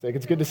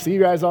It's good to see you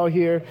guys all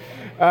here.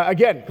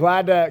 Again,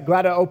 glad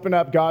to open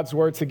up God's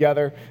Word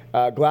together.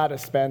 Glad to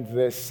spend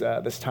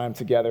this time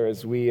together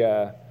as we,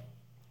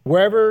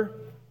 whatever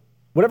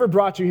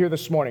brought you here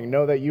this morning,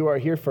 know that you are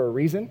here for a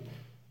reason,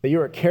 that you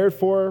are cared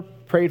for,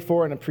 prayed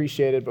for, and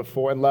appreciated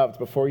before and loved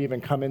before you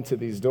even come into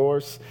these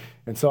doors.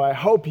 And so I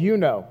hope you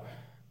know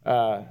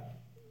that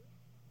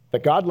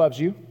God loves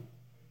you,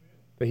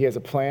 that He has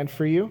a plan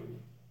for you,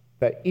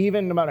 that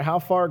even no matter how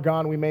far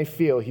gone we may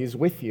feel, He's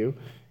with you,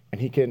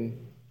 and He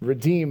can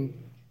redeem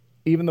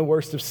even the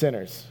worst of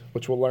sinners,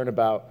 which we'll learn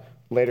about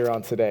later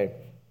on today.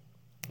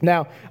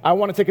 Now, I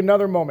want to take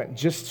another moment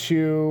just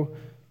to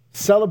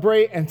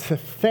celebrate and to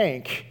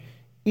thank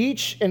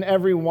each and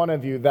every one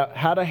of you that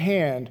had a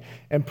hand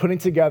in putting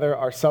together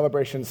our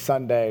Celebration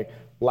Sunday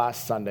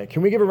last Sunday.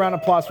 Can we give a round of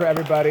applause for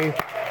everybody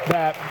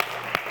that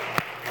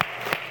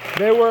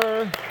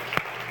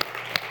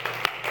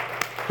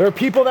There were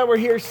people that were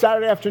here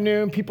Saturday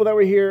afternoon, people that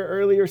were here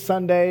earlier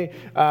Sunday,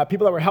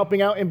 people that were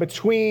helping out in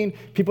between,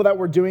 people that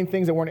were doing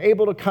things that weren't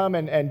able to come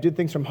and did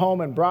things from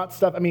home and brought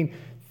stuff. I mean,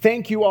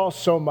 thank you all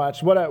so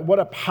much. What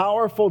a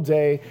powerful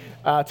day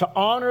to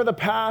honor the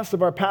past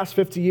of our past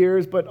 50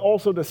 years, but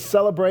also to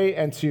celebrate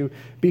and to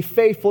be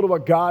faithful to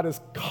what God is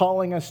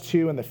calling us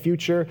to in the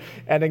future,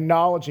 and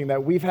acknowledging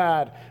that we've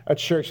had a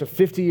church of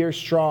 50 years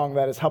strong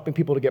that is helping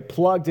people to get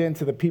plugged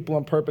into the people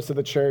and purpose of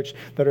the church,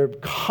 that are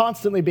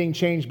constantly being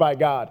changed by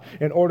God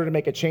in order to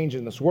make a change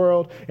in this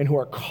world, and who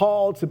are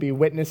called to be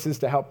witnesses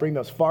to help bring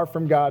those far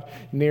from God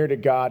near to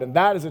God. And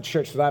that is a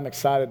church that I'm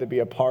excited to be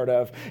a part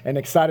of, and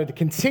excited to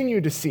continue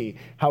to see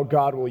how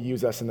God will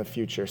use us in the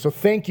future. So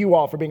thank you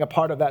all for being a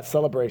part of that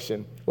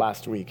celebration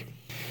last week.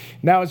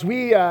 Now, as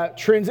we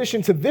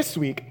transition to this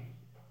week,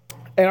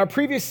 in our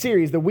previous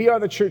series, the We Are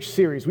the Church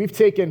series, we've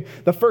taken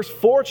the first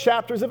 4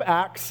 chapters of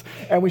Acts,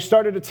 and we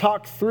started to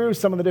talk through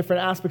some of the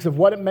different aspects of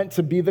what it meant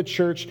to be the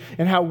church,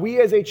 and how we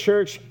as a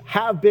church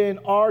have been,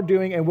 are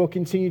doing, and will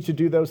continue to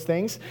do those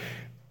things.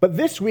 But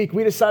this week,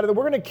 we decided that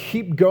we're going to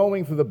keep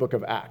going through the book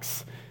of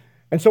Acts.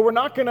 And so we're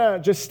not going to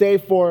just stay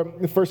for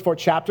the first 4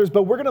 chapters,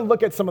 but we're going to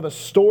look at some of the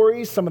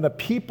stories, some of the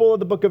people of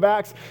the book of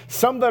Acts,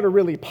 some that are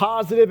really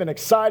positive and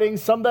exciting,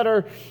 some that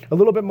are a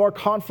little bit more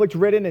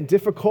conflict-ridden and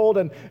difficult,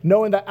 and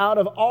knowing that out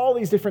of all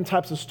these different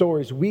types of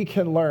stories, we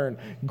can learn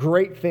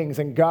great things,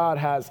 and God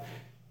has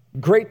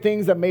great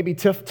things that may be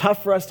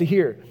tough for us to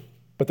hear,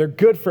 but they're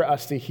good for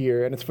us to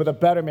hear, and it's for the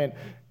betterment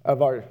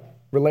of our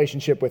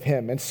relationship with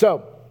Him. And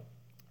so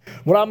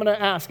what I'm going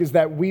to ask is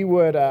that we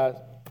would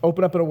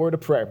open up in a word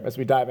of prayer as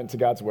we dive into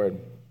God's word.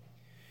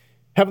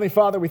 Heavenly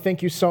Father, we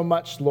thank you so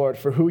much, Lord,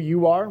 for who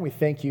you are. We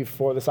thank you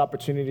for this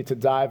opportunity to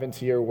dive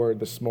into your word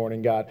this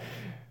morning, God.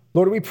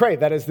 Lord, we pray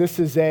that as this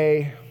is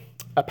a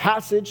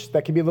passage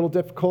that can be a little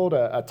difficult,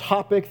 a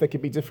topic that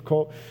can be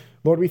difficult,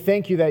 Lord, we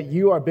thank you that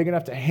you are big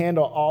enough to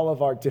handle all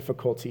of our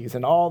difficulties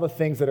and all the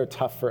things that are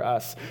tough for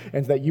us,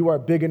 and that you are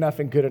big enough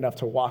and good enough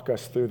to walk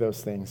us through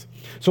those things.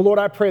 So, Lord,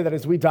 I pray that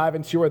as we dive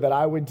into your word, that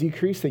I would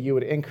decrease, that you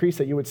would increase,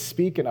 that you would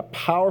speak in a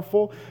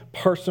powerful,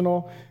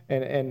 personal,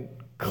 and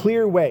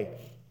clear way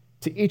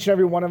to each and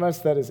every one of us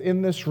that is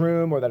in this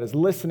room or that is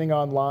listening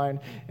online.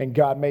 And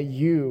God, may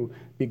you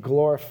be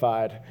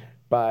glorified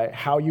by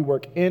how you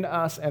work in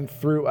us and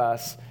through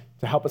us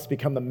to help us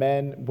become the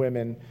men,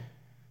 women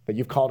that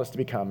you've called us to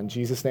become. In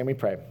Jesus' name we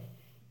pray.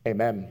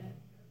 Amen.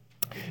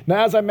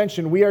 Now, as I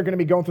mentioned, we are going to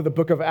be going through the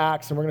book of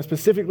Acts, and we're going to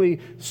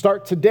specifically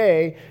start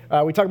today.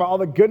 We talk about all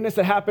the goodness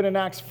that happened in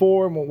Acts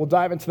 4, and we'll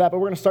dive into that, but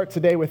we're going to start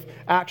today with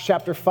Acts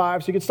chapter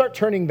 5, so you can start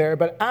turning there.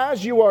 But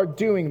as you are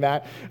doing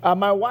that,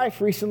 my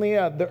wife recently,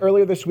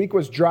 earlier this week,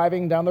 was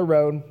driving down the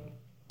road,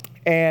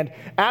 and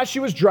as she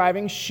was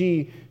driving,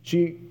 she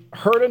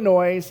heard a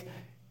noise,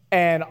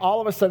 and all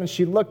of a sudden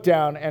she looked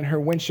down, and her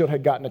windshield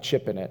had gotten a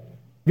chip in it.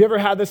 Have you ever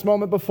had this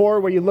moment before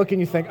where you look and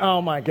you think,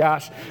 oh my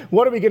gosh,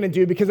 what are we going to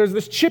do? Because there's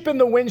this chip in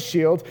the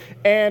windshield,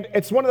 and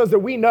it's one of those that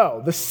we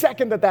know the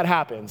second that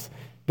happens,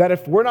 that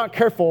if we're not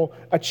careful,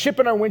 a chip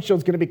in our windshield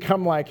is going to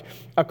become like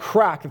a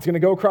crack that's going to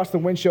go across the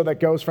windshield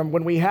that goes from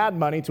when we had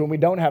money to when we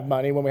don't have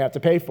money, when we have to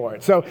pay for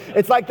it. So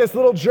it's like this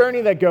little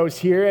journey that goes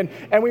here,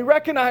 and we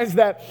recognize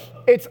that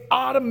it's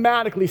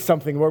automatically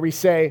something where we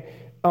say,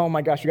 oh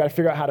my gosh, you got to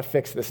figure out how to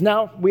fix this.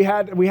 Now, we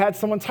had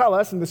someone tell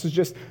us, and this is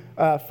just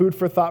food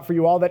for thought for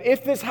you all, that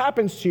if this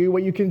happens to you,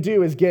 what you can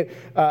do is get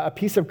a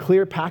piece of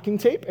clear packing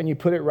tape, and you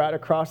put it right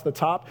across the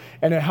top,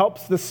 and it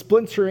helps the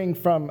splintering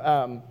from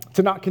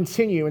to not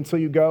continue until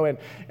you go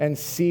and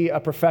see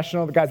a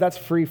professional. Guys, that's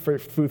free for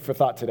food for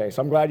thought today,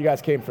 so I'm glad you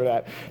guys came for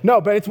that.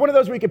 No, but it's one of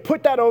those where you could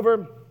put that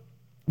over.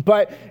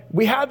 But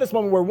we had this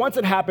moment where once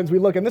it happens, we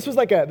look, and this was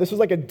like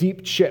a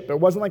deep chip. It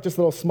wasn't like just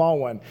a little small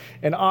one.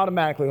 And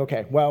automatically,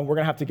 okay, well, we're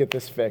going to have to get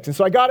this fixed. And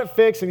so I got it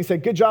fixed, and he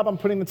said, good job on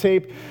putting the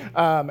tape.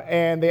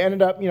 And they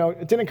ended up,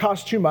 it didn't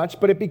cost too much,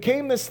 but it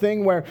became this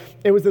thing where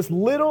it was this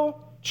little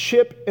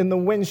chip in the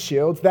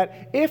windshields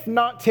that, if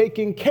not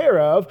taken care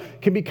of,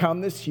 can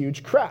become this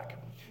huge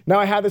crack. Now,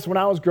 I had this when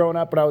I was growing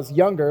up, but I was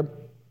younger,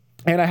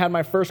 and I had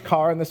my first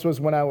car, and this was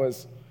when I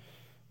was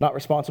not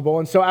responsible.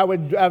 And so I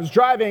was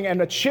driving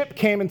and a chip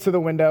came into the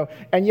window,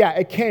 and yeah,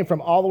 it came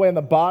from all the way in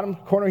the bottom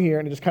corner here,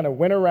 and it just kind of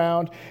went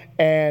around,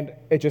 and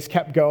it just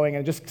kept going,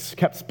 and it just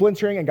kept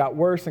splintering and got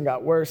worse and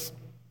got worse.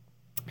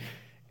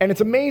 And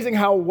it's amazing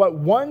how what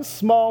one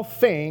small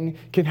thing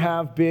can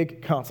have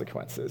big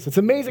consequences. It's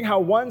amazing how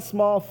one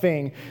small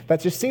thing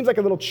that just seems like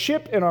a little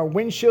chip in our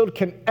windshield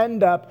can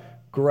end up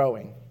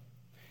growing.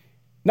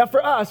 Now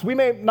for us, we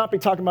may not be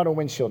talking about a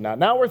windshield now.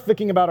 Now we're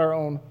thinking about our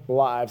own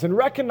lives and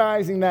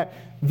recognizing that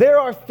there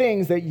are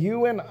things that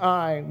you and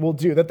I will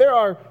do, that there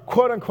are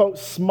quote unquote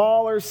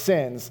smaller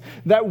sins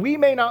that we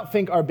may not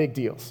think are big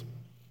deals.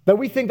 That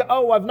we think that,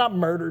 oh, I've not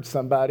murdered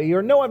somebody,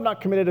 or no, I've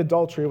not committed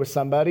adultery with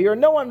somebody, or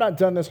no, I've not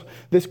done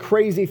this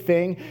crazy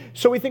thing.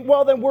 So we think,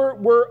 well, then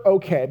we're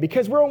okay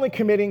because we're only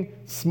committing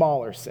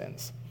smaller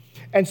sins.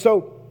 And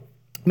so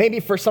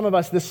maybe for some of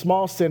us, this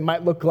small sin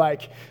might look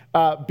like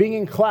being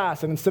in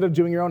class, and instead of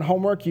doing your own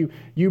homework,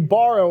 you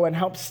borrow and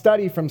help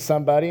study from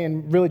somebody,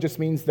 and really just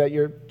means that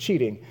you're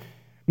cheating.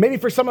 Maybe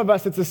for some of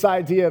us, it's this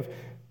idea of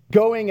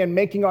going and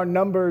making our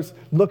numbers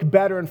look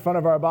better in front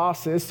of our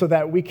bosses so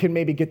that we can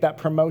maybe get that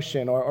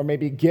promotion or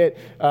maybe get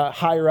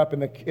higher up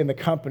in the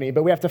company.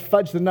 But we have to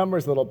fudge the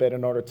numbers a little bit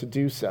in order to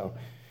do so.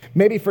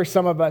 Maybe for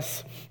some of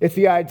us, it's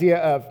the idea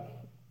of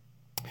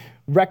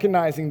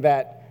recognizing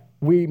that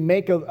we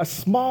make a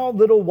small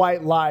little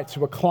white lie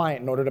to a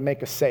client in order to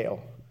make a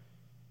sale.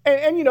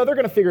 And you know, they're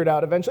going to figure it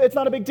out eventually. It's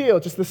not a big deal.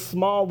 It's just this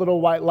small little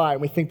white lie.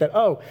 And we think that,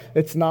 oh,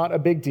 it's not a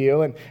big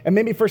deal. And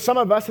maybe for some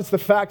of us, it's the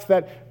fact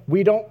that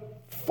we don't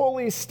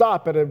fully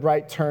stop at a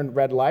right turn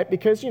red light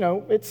because, you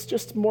know, it's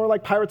just more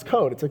like Pirates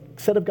Code. It's a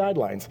set of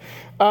guidelines.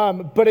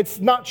 But it's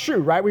not true,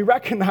 right? We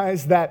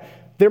recognize that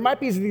there might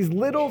be these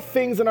little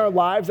things in our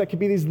lives that could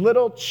be these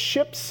little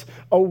chips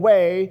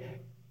away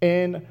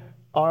in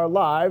our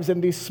lives,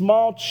 and these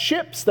small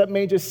chips that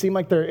may just seem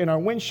like they're in our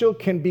windshield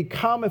can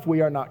become, if we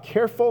are not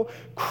careful,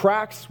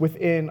 cracks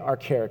within our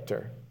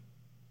character.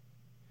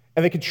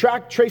 And they can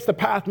trace the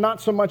path not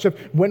so much of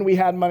when we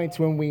had money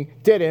to when we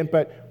didn't,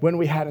 but when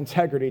we had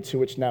integrity to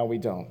which now we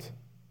don't.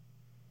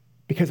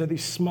 Because of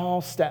these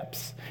small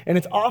steps. And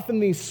it's often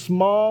these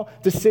small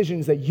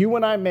decisions that you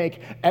and I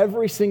make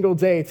every single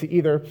day to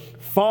either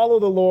follow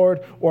the Lord,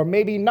 or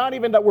maybe not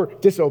even that we're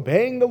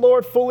disobeying the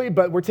Lord fully,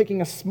 but we're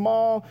taking a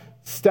small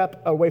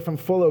step away from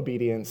full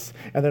obedience.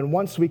 And then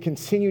once we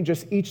continue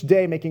just each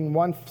day making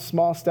one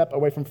small step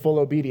away from full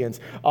obedience,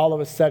 all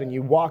of a sudden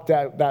you walked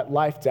that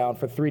life down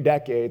for 3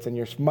 decades and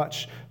you're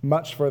much,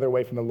 much further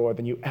away from the Lord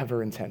than you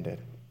ever intended.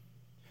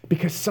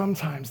 Because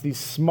sometimes these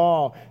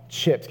small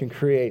chips can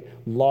create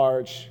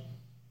large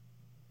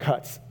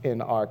cuts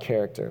in our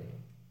character,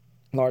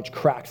 large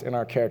cracks in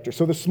our character.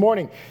 So this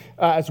morning,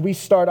 as we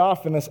start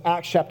off in this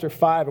Acts chapter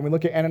 5, and we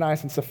look at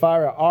Ananias and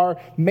Sapphira,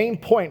 our main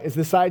point is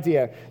this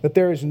idea that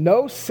there is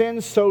no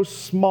sin so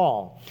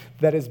small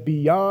that is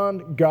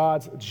beyond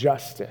God's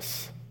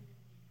justice.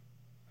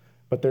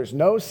 But there's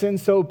no sin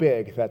so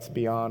big that's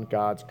beyond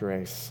God's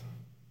grace.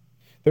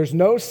 There's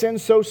no sin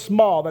so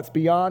small that's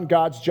beyond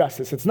God's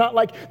justice. It's not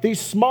like these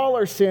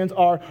smaller sins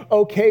are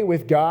okay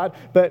with God,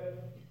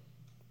 but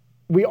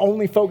we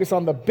only focus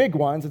on the big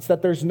ones. It's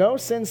that there's no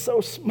sin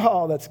so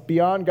small that's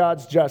beyond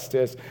God's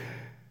justice,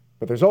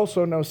 but there's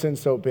also no sin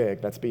so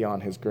big that's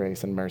beyond his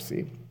grace and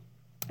mercy.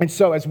 And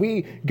so as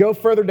we go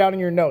further down in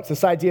your notes,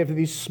 this idea of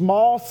these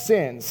small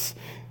sins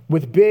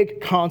with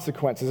big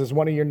consequences is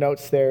one of your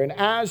notes there. And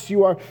as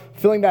you are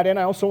filling that in,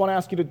 I also want to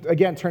ask you to,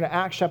 again, turn to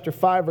Acts chapter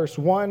 5, verse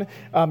 1.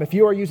 If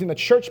you are using the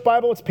church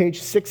Bible, it's page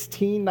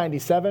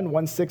 1697,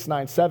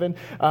 1697.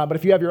 But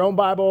if you have your own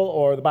Bible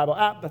or the Bible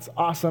app, that's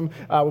awesome.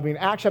 We'll be in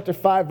Acts chapter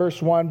 5,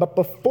 verse 1. But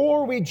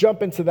before we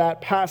jump into that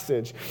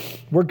passage,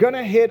 we're going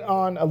to hit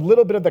on a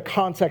little bit of the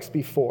context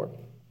before.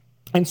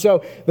 And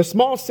so the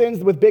small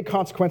sins with big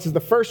consequences,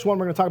 the first one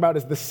we're going to talk about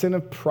is the sin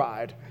of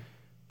pride.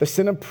 The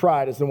sin of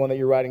pride is the one that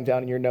you're writing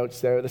down in your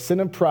notes there, the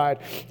sin of pride.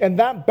 And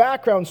that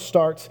background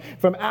starts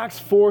from Acts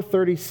 4,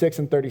 36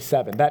 and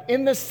 37. That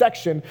in this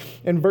section,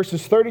 in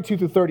verses 32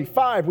 through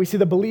 35, we see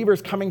the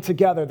believers coming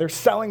together. They're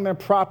selling their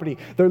property.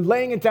 They're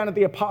laying it down at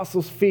the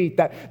apostles' feet,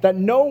 that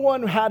no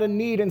one had a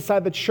need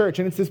inside the church.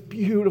 And it's this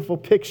beautiful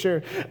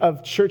picture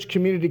of church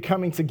community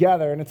coming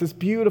together. And it's this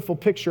beautiful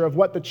picture of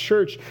what the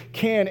church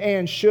can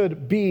and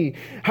should be.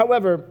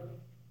 However,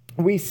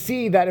 we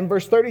see that in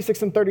verse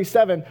 36 and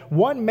 37,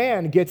 one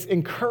man gets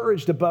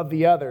encouraged above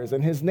the others,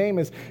 and his name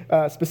is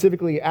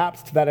specifically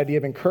apt to that idea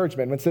of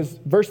encouragement. When it says,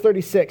 verse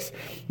 36,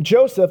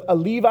 Joseph, a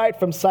Levite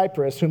from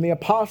Cyprus, whom the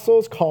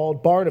apostles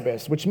called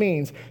Barnabas, which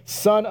means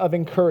son of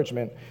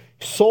encouragement,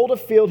 sold a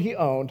field he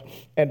owned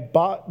and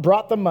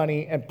brought the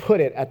money and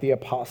put it at the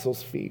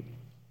apostles' feet.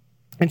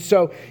 And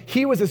so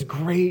he was this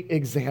great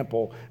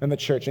example in the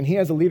church, and he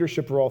has a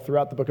leadership role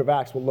throughout the book of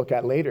Acts we'll look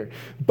at later.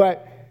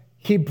 But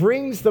he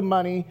brings the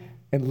money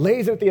and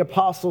lays it at the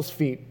apostles'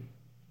 feet.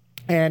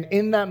 And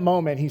in that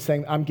moment, he's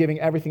saying, I'm giving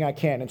everything I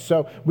can. And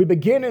so we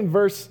begin in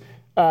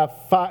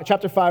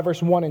chapter 5,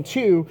 verse 1 and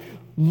 2,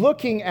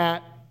 looking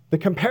at the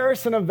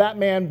comparison of that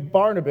man,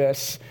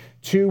 Barnabas,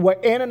 to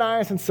what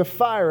Ananias and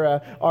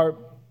Sapphira are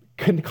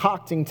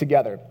concocting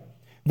together.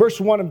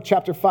 Verse 1 of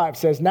chapter 5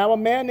 says, "Now a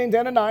man named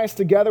Ananias,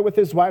 together with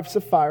his wife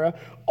Sapphira,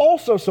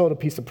 also sold a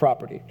piece of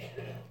property."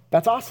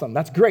 That's awesome.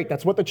 That's great.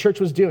 That's what the church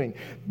was doing.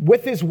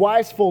 With his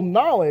wife's full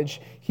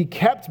knowledge, he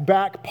kept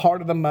back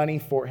part of the money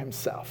for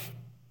himself,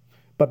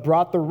 but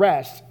brought the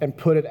rest and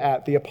put it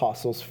at the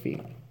apostles'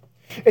 feet.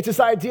 It's this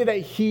idea that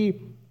he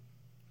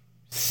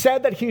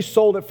said that he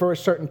sold it for a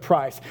certain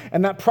price,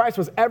 and that price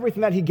was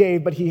everything that he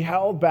gave, but he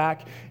held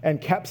back and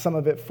kept some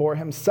of it for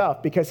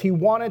himself because he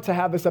wanted to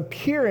have this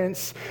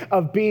appearance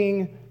of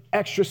being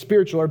extra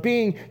spiritual or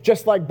being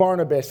just like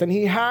Barnabas. And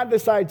he had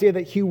this idea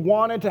that he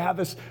wanted to have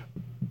this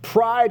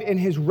pride in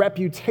his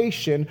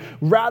reputation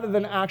rather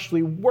than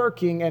actually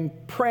working and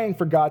praying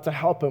for God to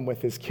help him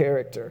with his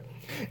character.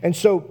 And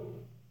so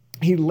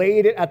he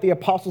laid it at the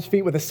apostles'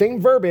 feet with the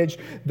same verbiage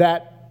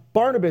that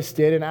Barnabas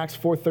did in Acts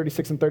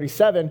 4:36 and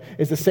 37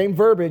 is the same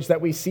verbiage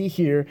that we see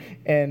here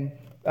in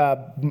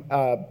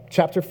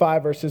chapter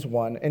 5, verses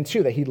 1 and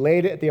 2, that he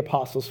laid it at the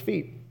apostles'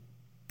 feet.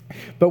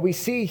 But we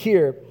see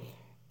here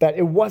that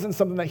it wasn't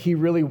something that he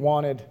really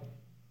wanted.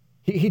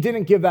 He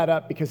didn't give that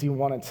up because he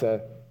wanted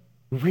to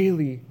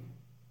really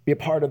be a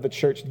part of the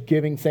church,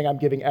 saying, "I'm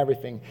giving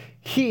everything."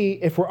 He,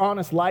 if we're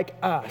honest, like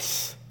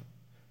us,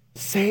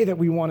 say that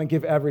we want to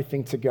give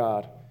everything to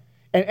God.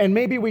 And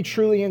maybe we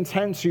truly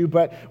intend to,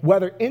 but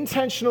whether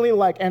intentionally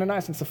like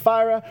Ananias and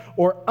Sapphira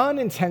or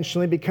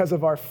unintentionally because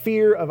of our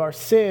fear of our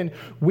sin,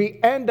 we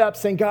end up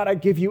saying, "God, I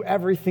give you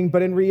everything."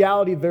 But in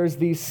reality, there's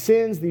these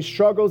sins, these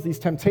struggles, these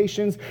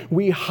temptations.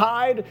 We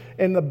hide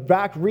in the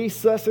back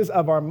recesses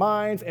of our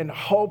minds in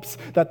hopes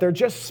that they're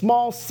just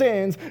small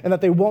sins and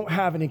that they won't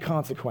have any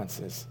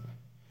consequences.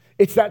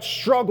 It's that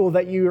struggle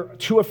that you're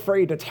too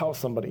afraid to tell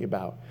somebody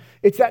about.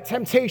 It's that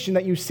temptation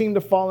that you seem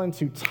to fall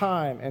into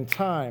time and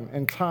time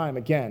and time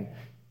again.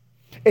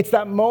 It's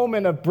that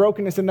moment of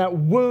brokenness and that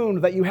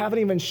wound that you haven't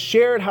even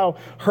shared how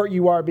hurt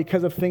you are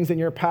because of things in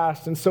your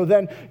past. And so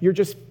then you're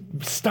just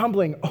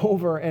stumbling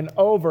over and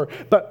over.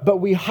 But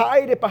we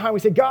hide it behind, we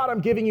say, "God, I'm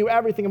giving you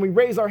everything." And we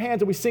raise our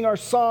hands and we sing our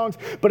songs.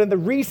 But in the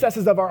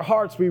recesses of our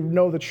hearts, we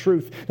know the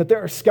truth, that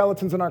there are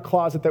skeletons in our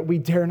closet that we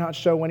dare not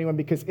show anyone,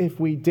 because if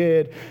we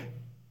did,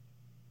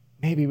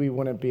 maybe we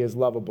wouldn't be as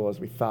lovable as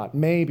we thought.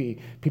 Maybe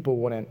people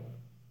wouldn't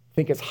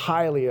think as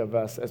highly of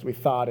us as we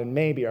thought, and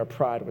maybe our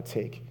pride would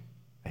take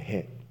a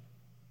hit.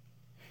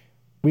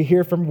 We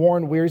hear from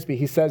Warren Wiersbe.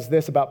 He says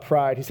this about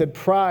pride. He said,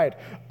 "Pride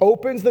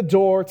opens the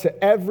door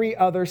to every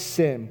other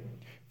sin.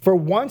 For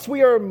once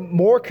we are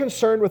more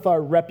concerned with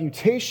our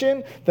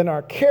reputation than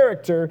our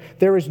character,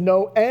 there is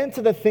no end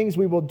to the things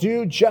we will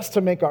do just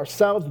to make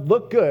ourselves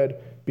look good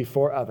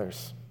before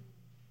others."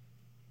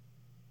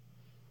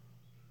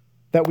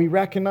 That we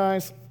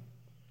recognize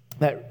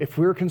that if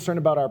we're concerned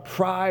about our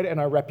pride and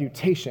our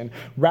reputation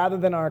rather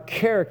than our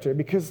character,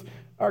 because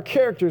our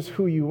character is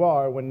who you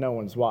are when no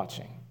one's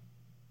watching.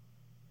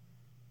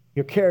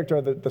 Your character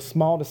are the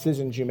small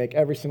decisions you make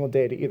every single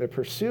day to either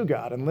pursue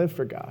God and live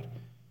for God,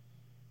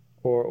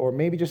 or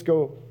maybe just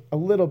go a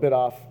little bit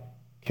off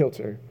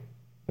kilter,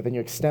 but then you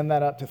extend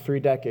that up to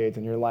 3 decades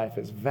and your life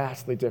is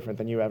vastly different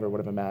than you ever would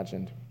have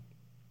imagined.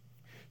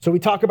 So we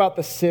talk about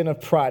the sin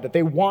of pride, that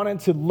they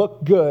wanted to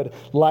look good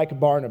like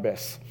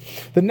Barnabas.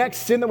 The next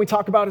sin that we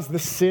talk about is the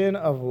sin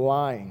of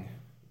lying.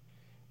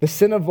 The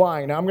sin of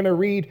lying. Now I'm going to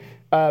read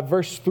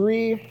verse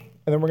 3, and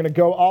then we're going to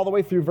go all the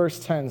way through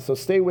verse 10. So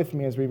stay with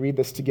me as we read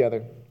this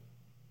together.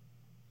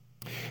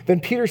 Then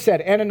Peter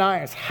said,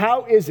 "Ananias,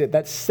 how is it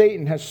that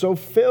Satan has so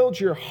filled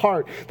your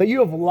heart that you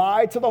have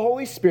lied to the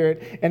Holy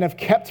Spirit and have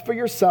kept for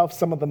yourself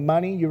some of the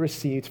money you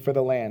received for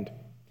the land?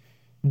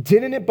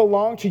 Didn't it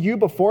belong to you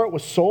before it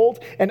was sold?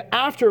 And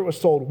after it was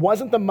sold,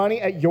 wasn't the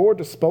money at your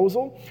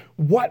disposal?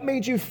 What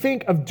made you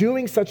think of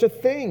doing such a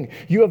thing?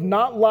 You have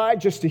not lied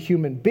just to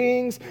human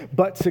beings,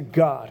 but to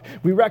God."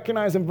 We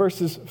recognize in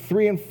verses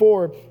 3 and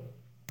 4,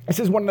 this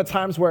is one of the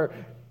times where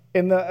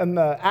in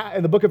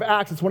the book of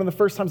Acts, it's one of the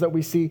first times that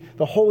we see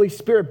the Holy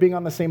Spirit being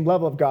on the same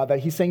level of God, that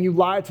he's saying you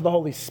lied to the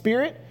Holy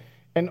Spirit,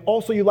 and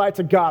also you lied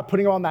to God,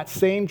 putting on that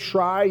same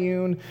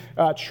triune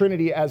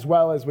Trinity as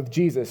well as with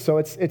Jesus. So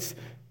it's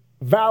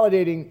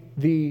validating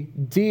the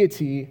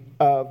deity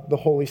of the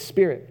Holy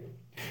Spirit.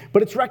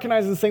 But it's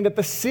recognizing and saying that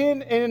the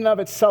sin in and of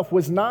itself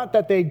was not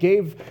that they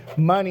gave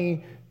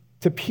money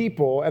to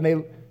people,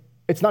 and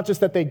it's not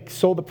just that they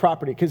sold the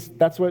property, because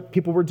that's what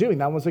people were doing.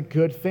 That was a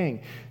good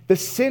thing. The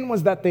sin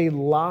was that they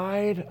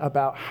lied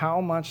about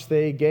how much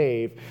they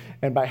gave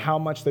and by how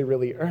much they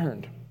really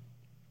earned.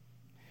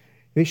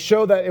 They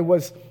show that it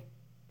was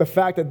the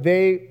fact that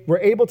they were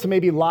able to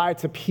maybe lie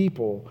to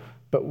people,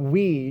 but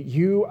we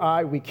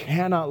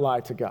cannot lie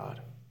to God,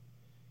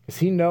 because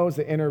he knows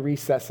the inner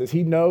recesses.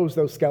 He knows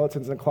those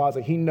skeletons in the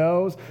closet. He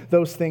knows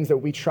those things that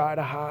we try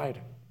to hide.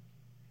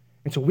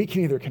 And so we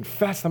can either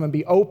confess them and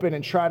be open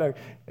and try to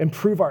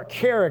improve our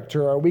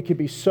character, or we could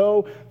be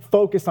so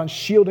focused on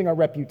shielding our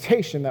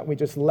reputation that we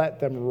just let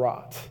them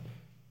rot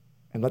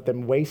and let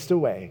them waste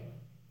away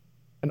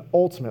and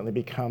ultimately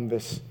become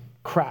this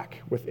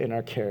crack within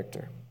our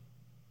character.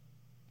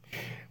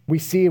 We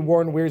see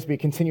Warren Wiersbe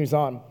continues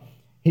on.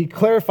 He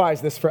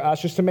clarifies this for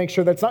us just to make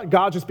sure that it's not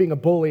God just being a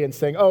bully and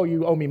saying, oh,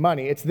 you owe me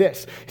money. It's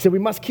this. He said, we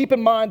must keep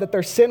in mind that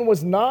their sin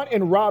was not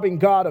in robbing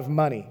God of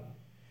money,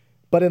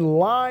 but in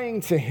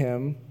lying to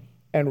him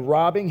and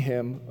robbing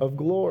him of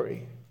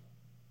glory.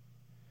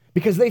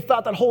 Because they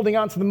thought that holding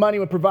on to the money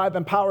would provide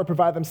them power,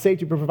 provide them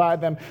safety,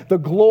 provide them the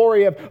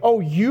glory of,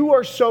 oh, you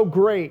are so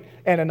great,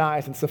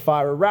 Ananias and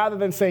Sapphira, rather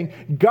than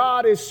saying,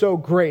 God is so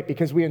great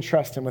because we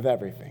entrust him with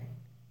everything.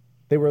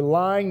 They were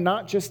lying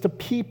not just to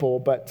people,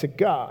 but to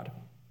God.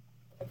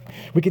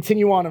 We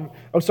continue on.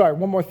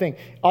 One more thing.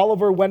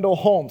 Oliver Wendell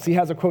Holmes, he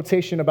has a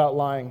quotation about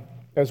lying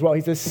as well.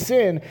 He says,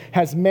 sin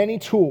has many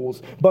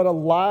tools, but a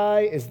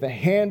lie is the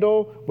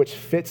handle which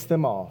fits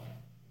them all.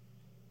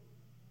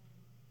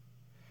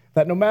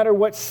 That no matter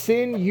what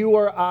sin you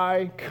or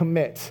I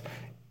commit,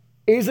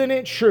 isn't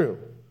it true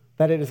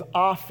that it is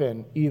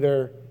often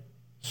either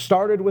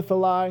started with a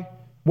lie,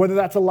 whether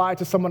that's a lie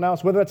to someone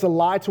else, whether that's a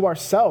lie to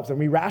ourselves and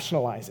we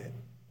rationalize it.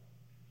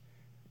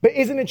 But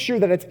isn't it true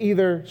that it's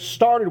either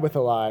started with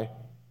a lie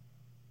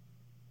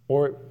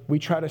or we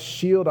try to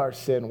shield our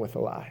sin with a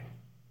lie?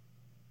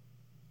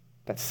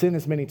 That sin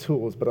has many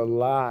tools, but a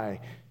lie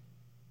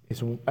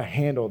is a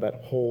handle that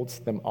holds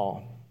them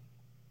all.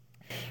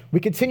 We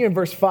continue in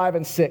verse 5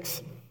 and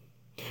 6.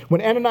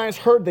 When Ananias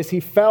heard this,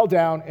 he fell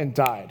down and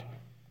died.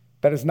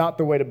 That is not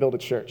the way to build a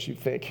church, you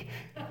think.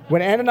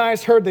 When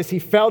Ananias heard this, he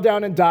fell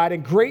down and died,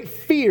 and great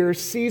fear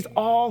seized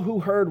all who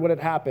heard what had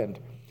happened.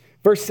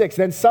 Verse 6,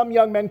 then some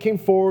young men came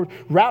forward,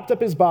 wrapped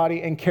up his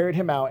body, and carried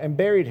him out and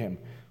buried him.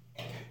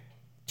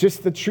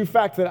 Just the true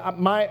fact that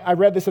I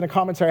read this in a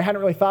commentary, I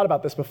hadn't really thought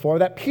about this before,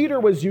 that Peter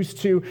was used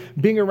to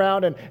being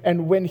around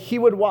and when he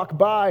would walk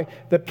by,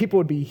 that people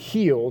would be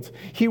healed.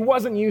 He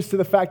wasn't used to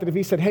the fact that if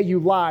he said, hey, you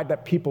lied,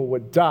 that people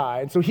would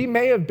die. And so he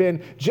may have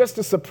been just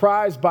as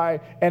surprised by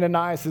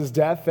Ananias'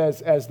 death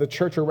as the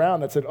church around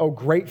that said, oh,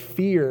 great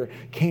fear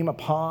came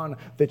upon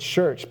the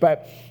church.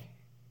 But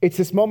it's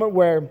this moment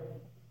where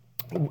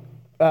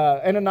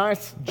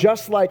Ananias,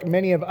 just like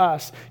many of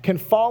us, can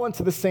fall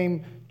into the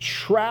same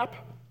trap,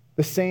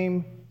 the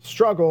same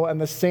struggle,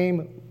 and the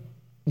same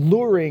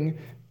luring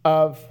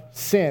of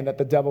sin that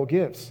the devil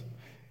gives.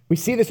 We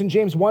see this in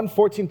James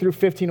 1:14 through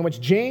 15, in which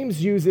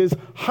James uses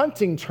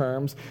hunting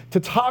terms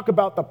to talk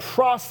about the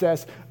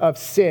process of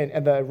sin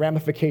and the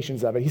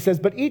ramifications of it. He says,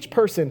 but each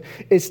person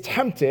is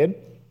tempted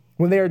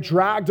when they are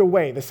dragged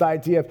away. This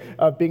idea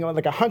of being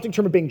like a hunting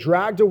term of being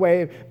dragged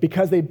away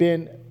because they've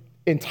been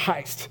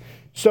enticed.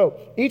 So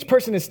each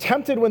person is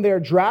tempted when they are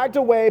dragged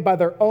away by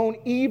their own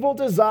evil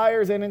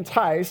desires and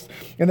enticed.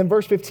 And then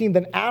verse 15,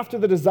 then after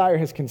the desire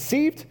has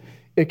conceived,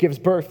 it gives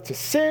birth to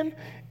sin.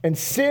 And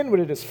sin, when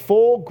it is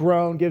full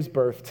grown, gives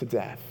birth to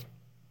death.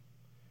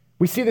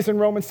 We see this in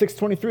Romans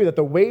 6:23, that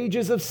the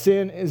wages of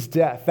sin is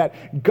death.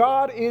 That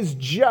God is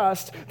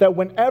just, that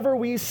whenever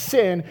we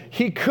sin,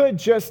 he could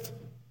just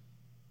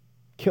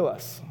kill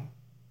us.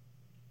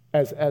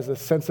 As a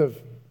sense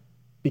of,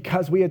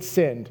 because we had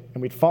sinned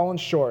and we'd fallen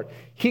short,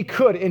 he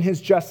could, in his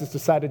justice,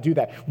 decide to do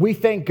that. We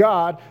thank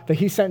God that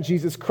he sent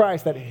Jesus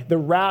Christ, that the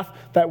wrath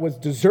that was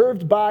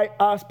deserved by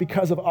us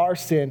because of our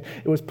sin,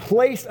 it was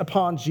placed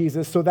upon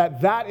Jesus so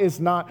that is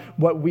not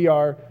what we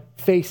are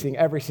facing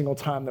every single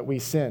time that we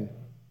sin.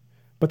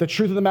 But the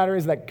truth of the matter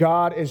is that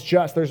God is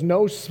just. There's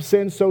no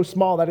sin so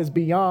small that is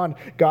beyond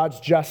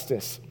God's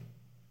justice.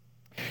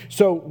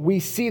 So we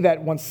see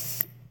that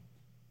once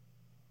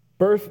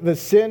the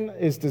sin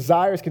is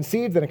desire is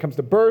conceived, then it comes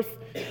to birth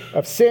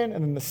of sin,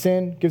 and then the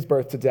sin gives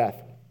birth to death.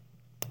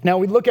 Now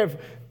we look at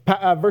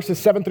verses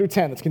 7 through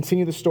 10. Let's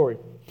continue the story.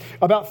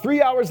 About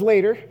 3 hours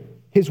later,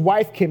 his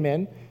wife came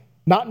in,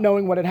 not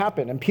knowing what had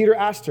happened. And Peter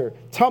asked her,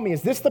 tell me,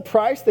 is this the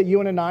price that you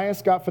and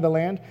Ananias got for the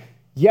land?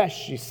 Yes,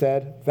 she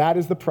said, that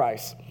is the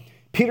price.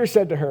 Peter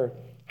said to her,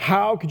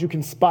 how could you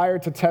conspire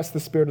to test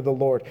the Spirit of the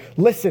Lord?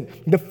 Listen,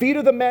 the feet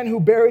of the men who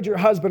buried your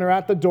husband are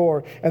at the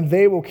door, and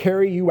they will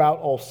carry you out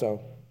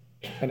also.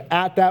 And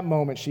at that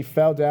moment, she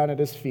fell down at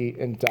his feet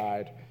and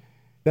died.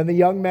 Then the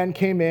young men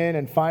came in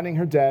and, finding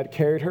her dead,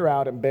 carried her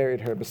out and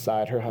buried her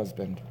beside her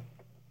husband.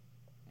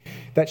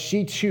 That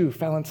she too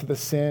fell into the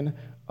sin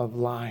of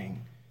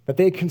lying. That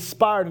they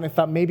conspired and they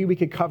thought maybe we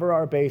could cover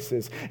our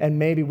bases and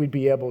maybe we'd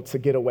be able to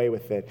get away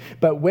with it.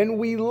 But when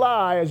we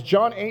lie, as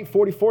John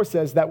 8:44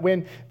 says, that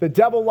when the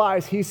devil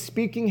lies, he's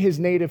speaking his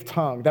native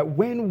tongue. That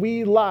when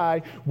we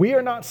lie, we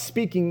are not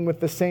speaking with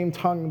the same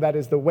tongue that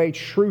is the way,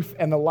 truth,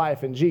 and the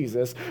life in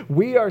Jesus.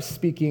 We are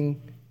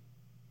speaking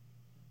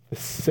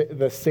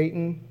the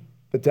Satan,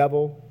 the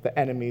devil, the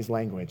enemy's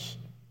language.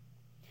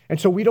 And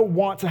so we don't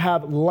want to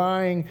have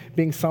lying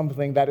being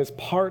something that is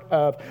part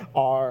of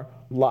our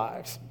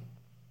lives.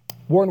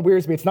 Warren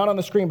Wiersbe, it's not on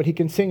the screen, but he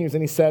continues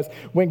and he says,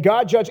 when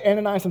God judged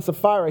Ananias and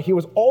Sapphira, he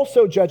was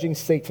also judging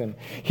Satan.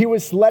 He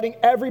was letting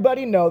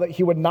everybody know that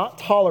he would not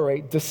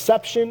tolerate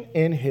deception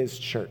in his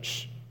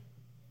church.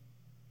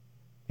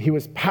 He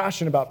was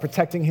passionate about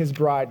protecting his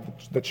bride,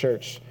 the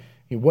church.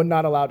 He would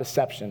not allow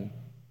deception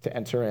to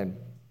enter in.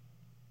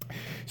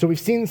 So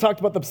we've talked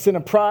about the sin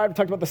of pride, we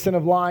talked about the sin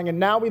of lying, and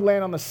now we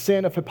land on the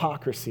sin of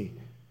hypocrisy.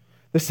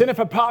 The sin of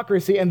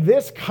hypocrisy, and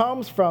this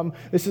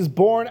is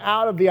born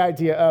out of the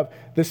idea of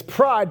this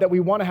pride that we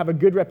want to have a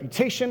good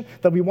reputation,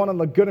 that we want to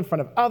look good in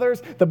front of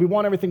others, that we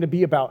want everything to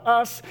be about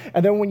us.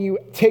 And then when you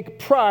take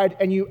pride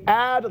and you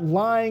add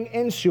lying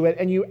into it,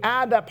 and you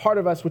add that part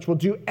of us which will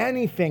do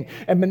anything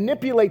and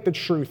manipulate the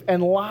truth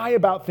and lie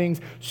about things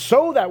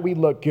so that we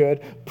look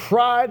good,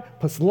 pride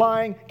plus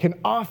lying can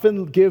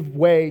often give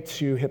way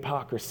to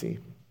hypocrisy.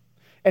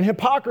 And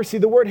hypocrisy,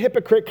 the word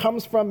hypocrite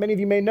comes from, many of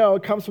you may know,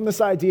 it comes from this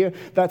idea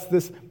that's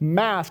this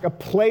mask, a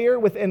player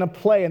within a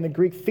play in the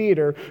Greek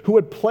theater who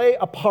would play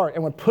a part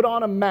and would put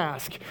on a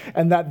mask,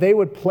 and that they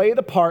would play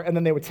the part and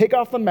then they would take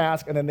off the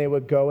mask and then they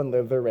would go and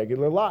live their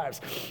regular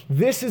lives.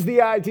 This is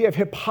the idea of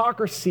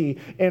hypocrisy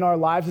in our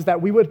lives, is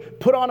that we would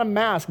put on a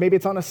mask. Maybe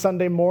it's on a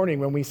Sunday morning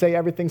when we say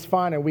everything's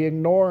fine and we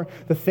ignore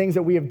the things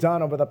that we have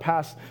done over the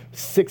past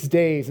 6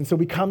 days. And so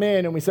we come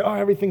in and we say, oh,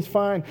 everything's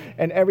fine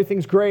and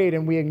everything's great,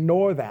 and we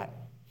ignore that.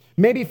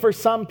 Maybe for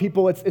some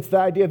people, it's the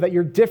idea that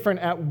you're different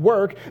at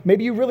work.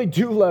 Maybe you really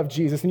do love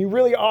Jesus and you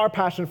really are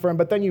passionate for him,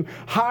 but then you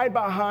hide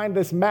behind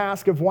this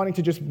mask of wanting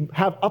to just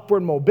have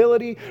upward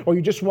mobility, or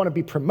you just want to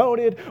be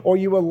promoted, or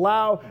you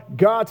allow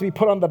God to be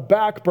put on the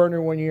back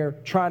burner when you're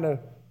trying to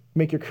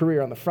make your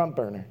career on the front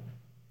burner,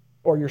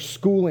 or you're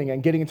schooling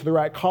and getting into the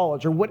right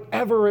college, or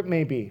whatever it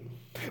may be.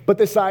 But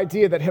this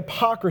idea that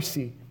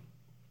hypocrisy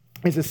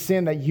is a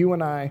sin that you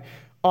and I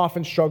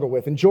often struggle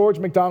with. And George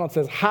MacDonald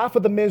says, half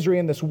of the misery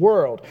in this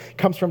world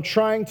comes from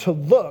trying to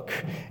look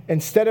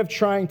instead of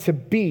trying to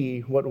be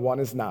what one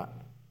is not.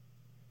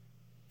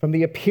 From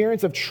the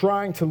appearance of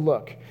trying to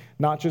look,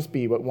 not just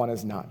be what one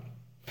is not.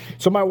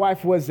 So my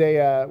wife was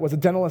a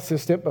dental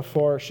assistant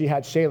before she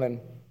had Shaylin.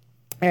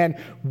 And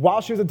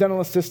while she was a dental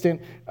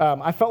assistant,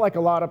 I felt like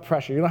a lot of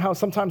pressure. You know how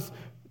sometimes,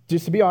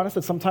 just to be honest,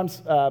 that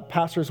sometimes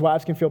pastors'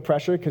 wives can feel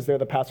pressure because they're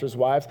the pastor's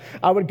wives.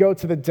 I would go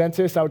to the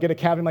dentist, I would get a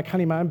cavity. I'm like,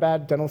 honey, I'm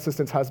bad dental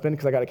assistant's husband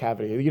because I got a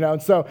cavity. You know,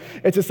 and so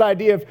it's this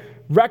idea of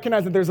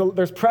recognizing that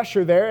there's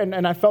pressure there,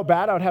 and I felt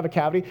bad, I would have a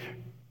cavity.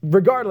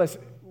 Regardless,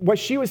 what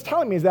she was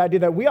telling me is the idea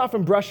that we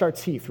often brush our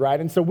teeth, right?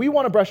 And so we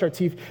want to brush our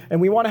teeth,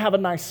 and we want to have a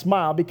nice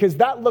smile because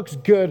that looks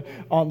good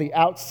on the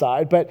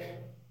outside. But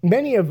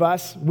many of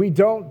us, we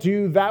don't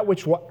do that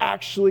which will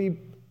actually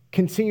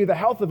continue the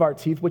health of our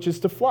teeth, which is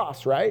to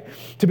floss, right?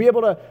 To be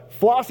able to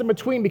floss in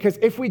between, because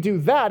if we do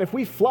that, if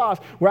we floss,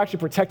 we're actually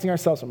protecting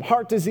ourselves from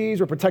heart disease,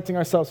 we're protecting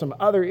ourselves from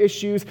other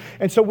issues.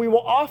 And so we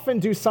will often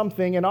do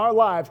something in our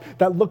lives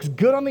that looks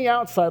good on the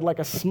outside, like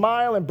a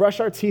smile and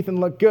brush our teeth and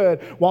look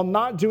good, while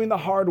not doing the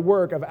hard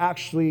work of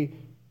actually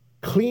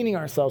cleaning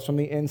ourselves from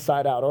the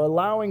inside out, or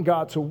allowing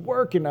God to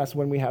work in us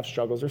when we have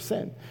struggles or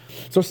sin.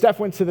 So Steph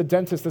went to the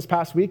dentist this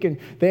past week, and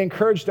they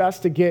encouraged us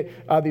to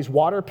get these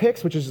water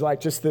picks, which is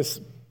like just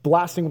this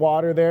blasting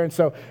water there. And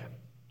so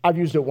I've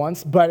used it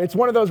once, but it's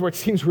one of those where it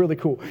seems really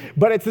cool.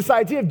 But it's this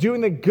idea of doing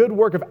the good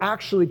work of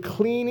actually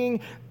cleaning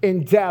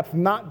in depth,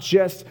 not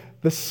just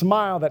the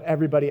smile that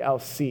everybody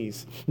else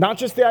sees. Not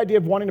just the idea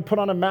of wanting to put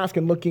on a mask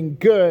and looking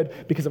good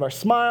because of our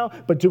smile,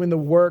 but doing the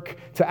work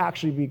to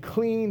actually be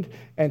cleaned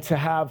and to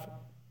have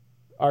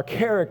our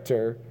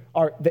character,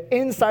 the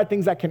inside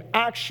things that can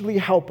actually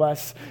help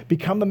us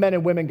become the men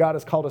and women God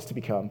has called us to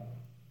become.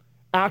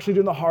 Actually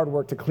doing the hard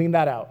work to clean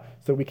that out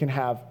so we can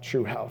have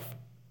true health.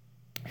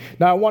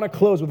 Now, I want to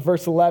close with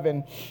verse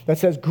 11 that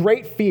says,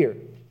 great fear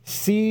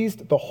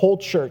seized the whole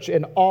church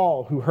and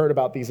all who heard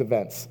about these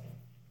events.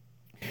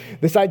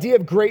 This idea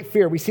of great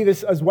fear, we see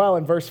this as well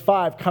in verse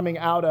 5 coming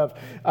out of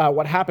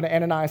what happened to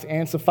Ananias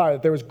and Sapphira,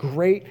 that there was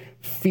great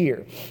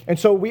fear. And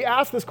so we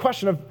ask this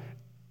question of,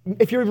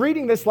 if you're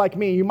reading this like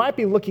me, you might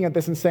be looking at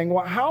this and saying,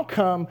 well, how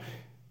come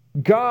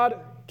God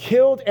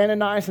killed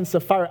Ananias and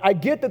Sapphira? I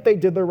get that they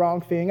did the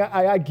wrong thing.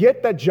 I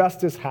get that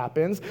justice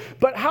happens.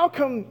 But how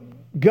come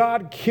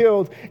God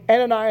killed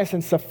Ananias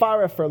and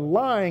Sapphira for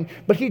lying,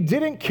 but he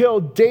didn't kill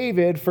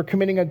David for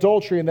committing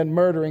adultery and then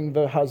murdering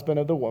the husband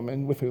of the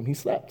woman with whom he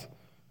slept?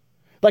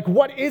 Like,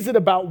 what is it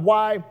about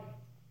why?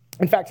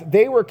 In fact,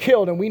 they were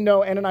killed, and we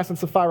know Ananias and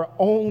Sapphira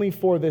only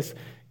for this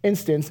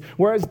instance,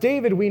 whereas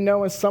David we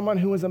know as someone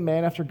who was a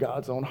man after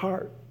God's own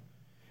heart.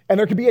 And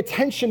there could be a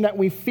tension that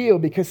we feel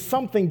because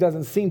something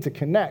doesn't seem to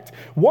connect.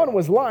 One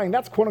was lying.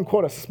 That's quote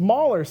unquote a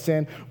smaller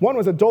sin. One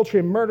was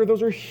adultery and murder.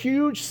 Those are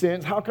huge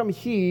sins. How come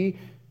he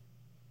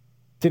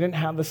didn't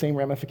have the same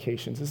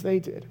ramifications as they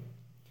did?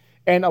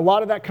 And a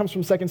lot of that comes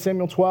from 2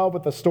 Samuel 12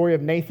 with the story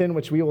of Nathan,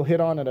 which we will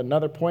hit on at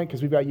another point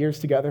because we've got years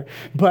together.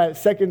 But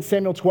 2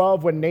 Samuel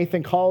 12, when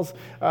Nathan calls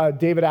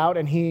David out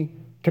and he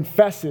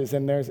confesses,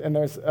 and there's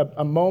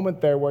a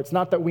moment there where it's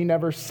not that we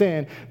never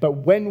sin, but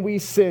when we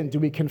sin, do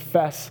we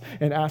confess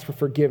and ask for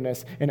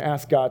forgiveness and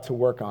ask God to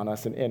work on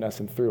us and in us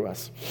and through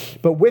us.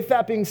 But with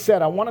that being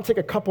said, I want to take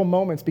a couple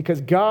moments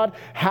because God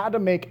had to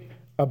make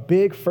a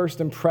big first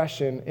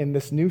impression in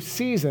this new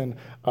season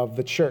of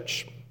the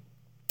church.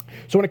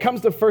 So when it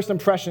comes to first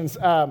impressions,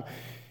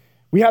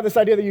 we have this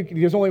idea that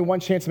there's only one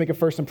chance to make a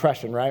first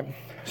impression, right?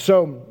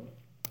 So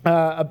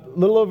a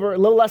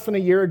little less than a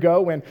year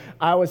ago, when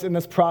I was in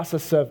this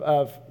process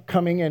of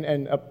coming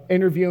and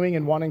interviewing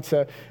and wanting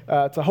to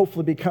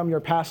hopefully become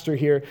your pastor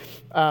here,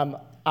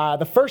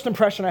 the first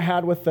impression I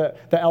had with the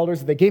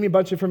elders, they gave me a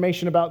bunch of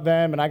information about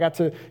them, and I got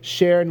to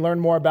share and learn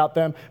more about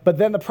them. But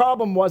then the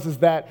problem was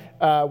that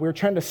we were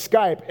trying to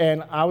Skype,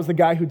 and I was the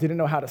guy who didn't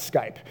know how to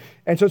Skype.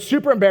 And so it's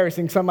super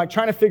embarrassing. So I'm like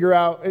trying to figure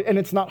out, and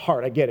it's not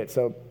hard, I get it,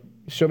 so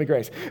show me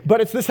grace.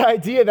 But it's this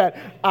idea that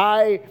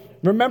I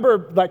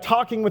remember like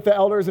talking with the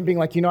elders and being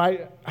like,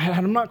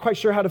 I'm not quite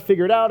sure how to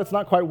figure it out. It's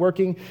not quite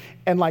working.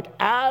 And like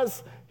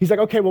as he's like,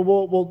 okay, well,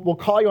 we'll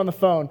call you on the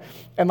phone.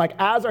 And like,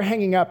 as they're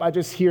hanging up, I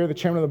just hear the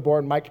chairman of the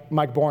board,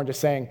 Mike Bourne, just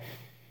saying,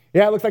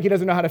 yeah, it looks like he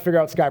doesn't know how to figure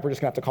out Skype. We're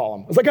just gonna have to call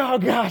him. I was like, oh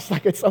gosh,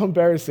 like it's so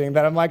embarrassing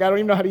that I'm like, I don't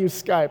even know how to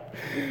use Skype.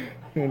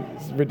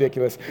 It's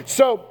ridiculous.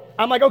 So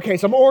I'm like, okay,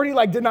 so I'm already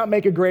like, did not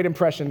make a great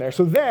impression there.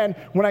 So then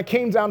when I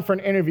came down for an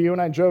interview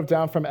and I drove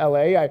down from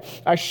LA,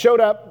 I showed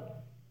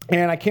up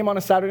and I came on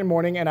a Saturday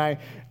morning and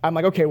I'm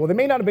like, okay, well, they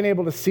may not have been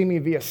able to see me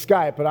via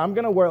Skype, but I'm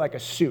going to wear like a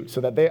suit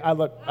so that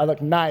I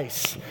look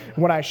nice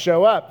when I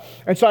show up.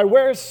 And so I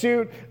wear a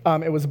suit.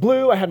 It was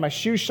blue. I had my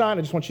shoes shine.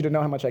 I just want you to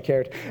know how much I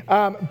cared.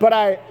 But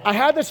I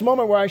had this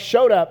moment where I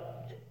showed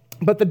up,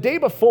 but the day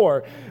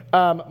before,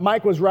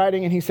 Mike was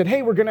writing and he said,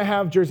 hey, we're going to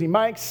have Jersey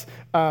Mike's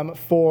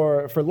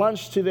for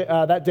lunch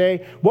that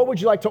day. What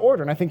would you like to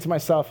order? And I think to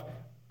myself,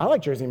 I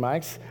like Jersey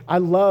Mike's. I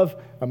love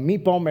a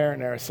meatball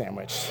marinara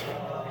sandwich.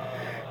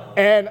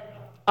 And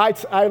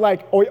I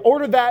like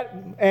ordered that,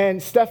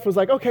 and Steph was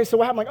like, okay, so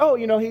what happened? I'm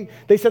like, oh,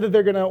 they said that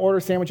they're going to order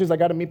sandwiches. I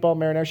got a meatball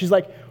marinara. She's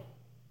like,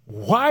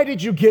 why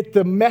did you get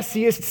the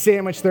messiest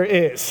sandwich there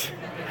is?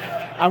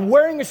 I'm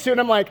wearing a suit,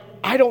 and I'm like,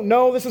 I don't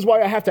know. This is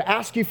why I have to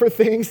ask you for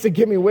things to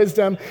give me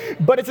wisdom.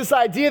 But it's this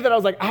idea that I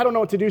was like, I don't know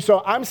what to do.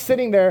 So I'm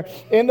sitting there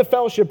in the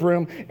fellowship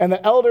room, and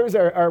the elders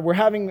we're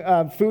having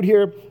food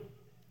here.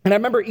 And I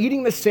remember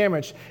eating this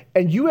sandwich,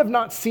 and you have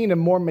not seen a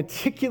more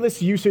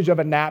meticulous usage of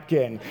a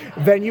napkin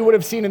than you would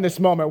have seen in this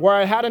moment, where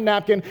I had a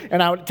napkin,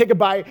 and I would take a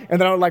bite,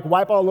 and then I would like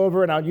wipe all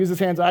over, and I would use his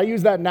hands. I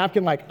used that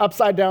napkin like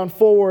upside down,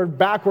 forward,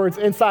 backwards,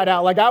 inside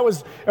out. Like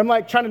I'm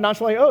like trying to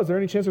nonchalantly, is there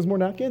any chance there's more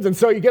napkins? And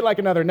so you get like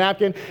another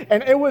napkin.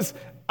 And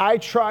I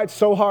tried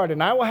so hard,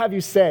 and I will have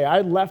you say,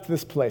 I left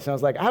this place, and I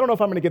was like, I don't know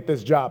if I'm going to get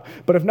this job.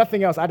 But if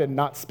nothing else, I did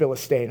not spill a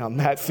stain on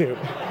that suit.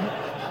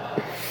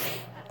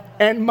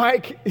 And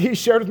Mike, he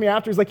shared with me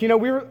after, he's like, I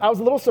was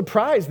a little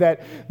surprised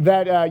that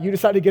you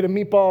decided to get a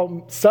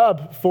meatball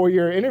sub for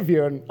your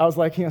interview. And I was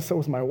like, so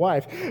was my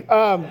wife.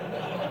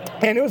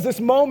 And it was this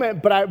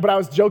moment, but I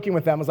was joking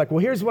with them. I was like, well,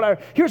 here's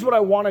what I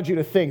wanted you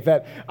to think,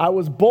 that I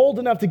was bold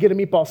enough to get a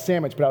meatball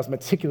sandwich, but I was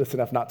meticulous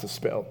enough not to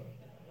spill.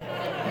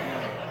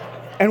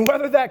 And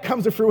whether that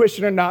comes to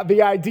fruition or not,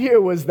 the idea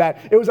was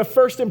that it was a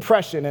first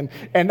impression,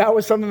 and that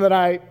was something that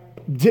I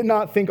did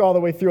not think all the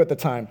way through at the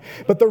time.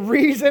 But the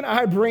reason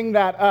I bring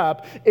that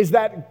up is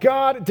that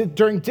God,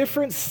 during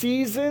different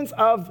seasons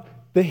of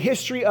the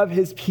history of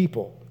his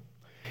people,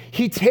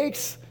 he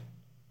has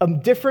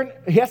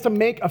to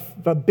make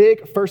a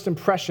big first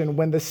impression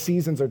when the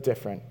seasons are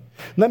different.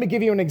 Let me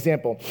give you an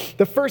example.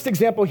 The first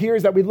example here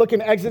is that we look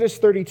in Exodus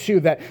 32,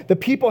 that the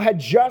people had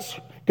just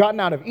gotten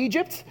out of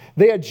Egypt.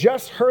 They had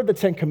just heard the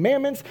 10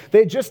 Commandments. They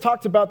had just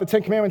talked about the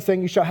 10 Commandments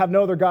saying, you shall have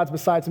no other gods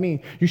besides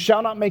me. You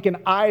shall not make an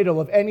idol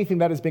of anything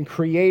that has been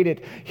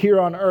created here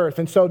on earth.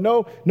 And so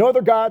no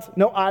other gods,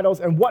 no idols.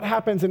 And what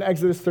happens in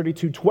Exodus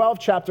 32? 12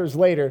 chapters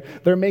later,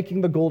 they're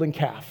making the golden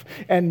calf.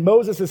 And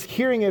Moses is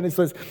hearing it and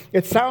says,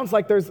 it sounds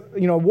like there's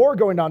a war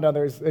going on down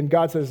there. And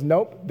God says,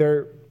 nope,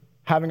 they're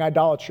having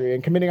idolatry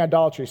and committing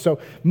idolatry. So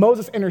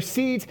Moses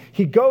intercedes,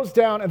 he goes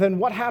down, and then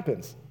what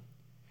happens?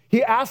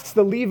 He asks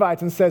the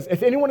Levites and says,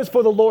 if anyone is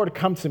for the Lord,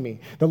 come to me.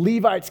 The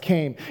Levites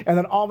came, and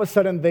then all of a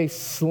sudden they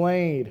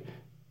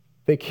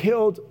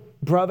killed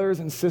brothers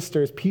and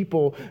sisters,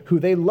 people who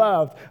they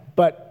loved,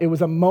 but it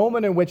was a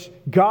moment in which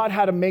God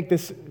had to make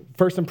this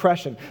first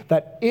impression,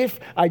 that if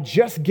I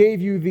just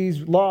gave you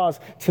these laws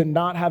to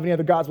not have any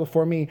other gods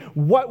before me,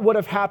 what would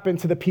have happened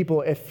to the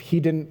people if he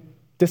didn't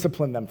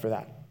discipline them for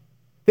that?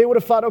 They would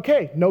have thought,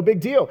 okay, no big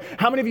deal.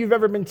 How many of you have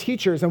ever been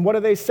teachers, and what do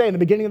they say in the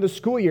beginning of the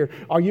school year?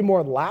 Are you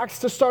more lax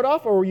to start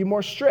off, or are you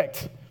more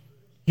strict?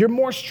 You're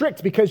more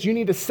strict because you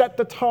need to set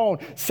the tone,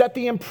 set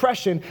the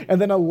impression, and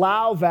then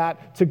allow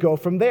that to go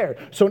from there.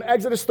 So in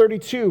Exodus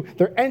 32,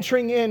 they're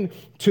entering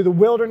into the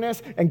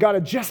wilderness, and God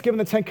had just given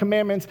the 10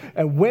 Commandments,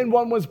 and when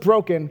one was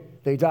broken,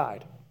 they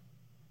died.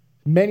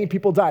 Many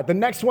people died. The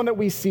next one that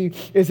we see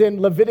is in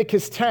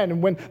Leviticus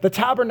 10, when the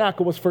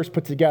tabernacle was first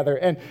put together.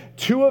 And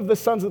two of the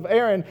sons of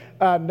Aaron,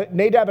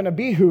 Nadab and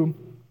Abihu,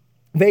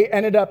 they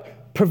ended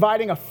up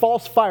providing a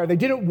false fire. They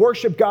didn't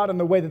worship God in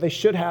the way that they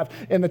should have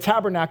in the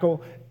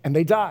tabernacle, and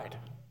they died.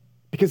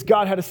 Because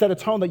God had to set a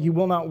tone that you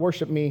will not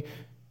worship me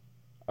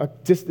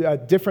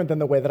different than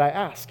the way that I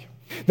ask.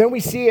 Then we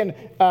see in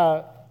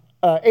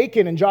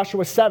Achan in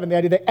Joshua 7, the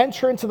idea they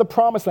enter into the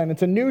promised land.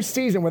 It's a new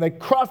season where they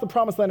cross the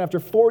promised land after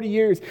 40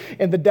 years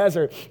in the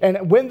desert.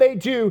 And when they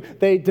do,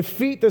 they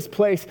defeat this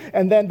place,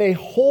 and then he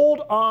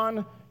holds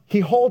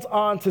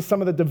on to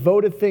some of the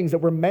devoted things that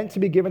were meant to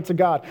be given to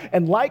God.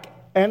 And like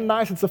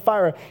Ananias and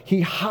Sapphira,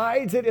 he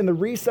hides it in the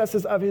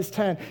recesses of his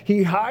tent.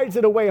 He hides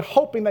it away,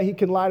 hoping that he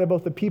can lie to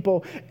both the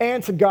people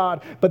and to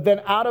God. But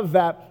then out of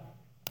that,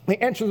 he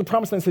enters the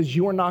promised land and says,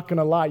 you are not going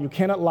to lie. You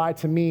cannot lie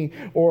to me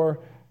or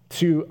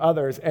to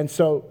others. And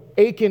so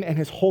Achan and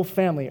his whole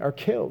family are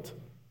killed.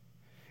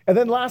 And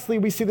then lastly,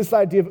 we see this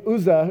idea of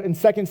Uzzah in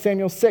 2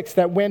 Samuel 6,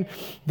 that when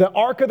the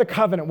Ark of the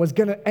Covenant was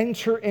going to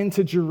enter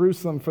into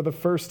Jerusalem for the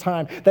first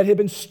time, that had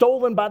been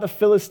stolen by the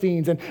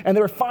Philistines, and they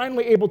were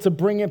finally able to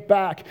bring it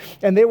back.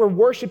 And they were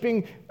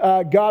worshiping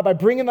God by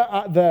bringing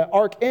the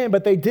Ark in,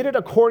 but they did it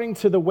according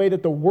to the way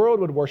that the world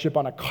would worship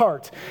on a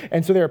cart.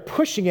 And so they were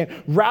pushing it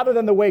rather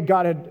than the way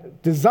God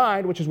had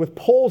designed, which is with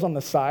poles on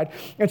the side.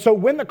 And so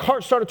when the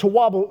cart started to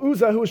wobble,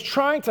 Uzzah, who was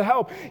trying to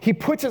help, he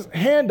puts his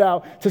hand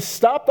out to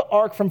stop the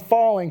Ark from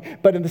falling.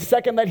 But in the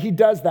second that he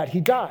does that, he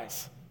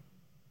dies.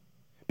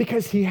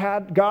 Because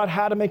God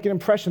had to make an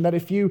impression that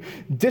if you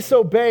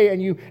disobey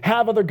and you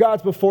have other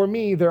gods before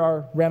me, there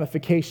are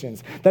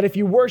ramifications. That if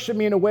you worship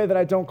me in a way that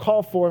I don't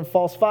call for in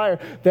false fire,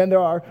 then there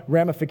are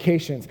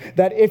ramifications.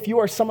 That if you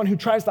are someone who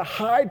tries to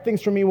hide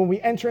things from me when we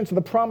enter into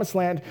the promised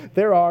land,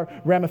 there are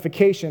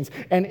ramifications.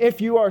 And if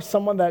you are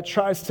someone that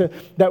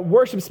that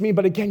worships me,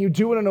 but again, you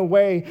do it in a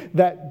way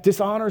that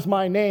dishonors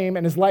my name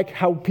and is like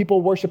how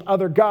people worship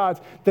other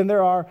gods, then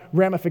there are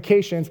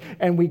ramifications.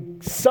 And we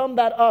sum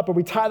that up, or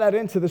we tie that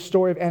into the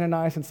story of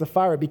Ananias and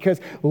Sapphira, because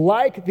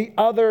like the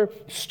other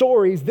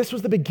stories, this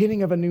was the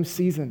beginning of a new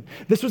season.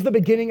 This was the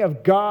beginning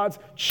of God's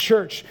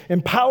church,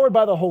 empowered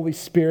by the Holy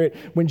Spirit.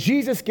 When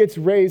Jesus gets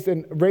raised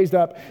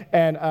up,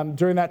 and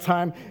during that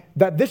time,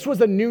 that this was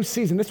a new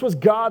season. This was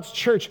God's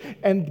church,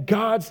 and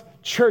God's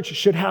church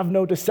should have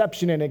no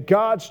deception in it.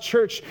 God's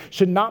church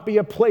should not be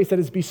a place that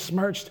is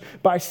besmirched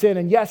by sin.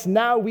 And yes,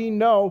 now we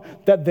know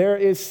that there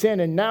is sin,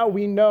 and now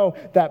we know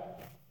that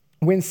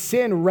when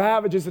sin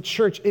ravages a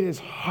church, it is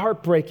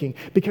heartbreaking,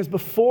 because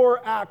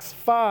before Acts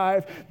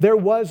 5, there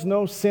was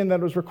no sin that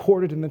was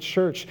recorded in the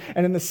church.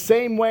 And in the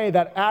same way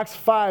that Acts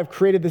 5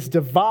 created this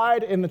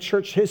divide in the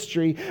church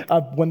history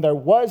of when there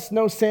was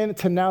no sin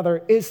to now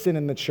there is sin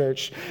in the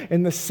church,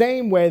 in the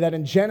same way that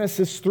in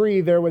Genesis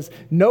 3, there was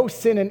no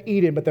sin in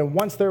Eden, but then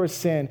once there was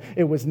sin,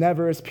 it was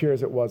never as pure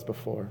as it was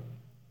before.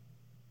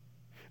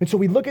 And so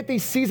we look at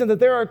these seasons that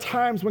there are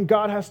times when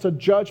God has to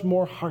judge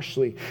more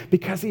harshly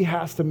because he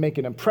has to make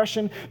an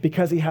impression,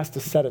 because he has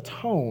to set a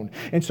tone.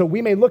 And so we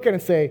may look at it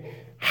and say,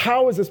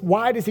 how is this?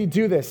 Why does he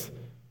do this?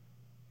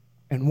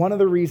 And one of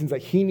the reasons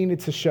that he needed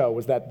to show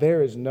was that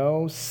there is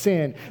no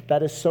sin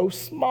that is so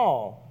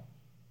small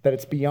that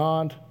it's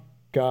beyond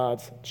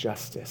God's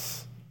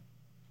justice.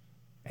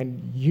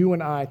 And you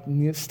and I,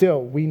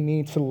 we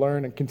need to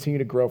learn and continue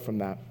to grow from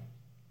that.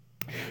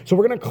 So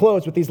we're going to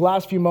close with these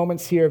last few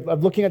moments here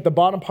of looking at the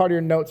bottom part of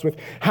your notes with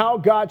how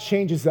God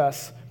changes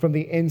us from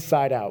the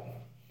inside out.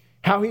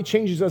 How he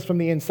changes us from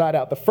the inside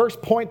out. The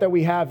first point that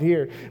we have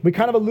here, we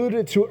kind of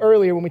alluded to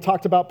earlier when we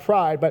talked about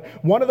pride, but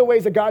one of the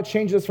ways that God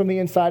changes us from the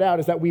inside out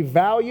is that we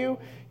value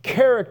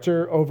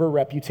character over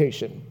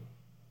reputation.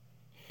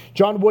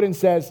 John Wooden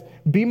says,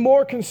 be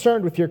more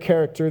concerned with your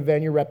character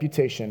than your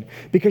reputation,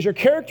 because your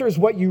character is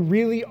what you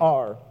really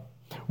are,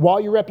 while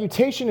your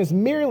reputation is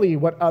merely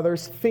what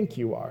others think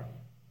you are.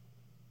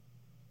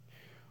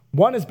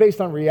 One is based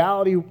on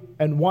reality,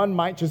 and one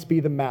might just be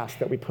the mask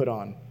that we put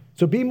on.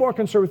 So be more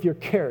concerned with your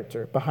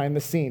character behind the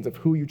scenes of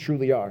who you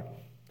truly are.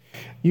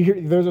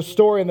 There's a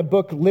story in the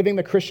book Living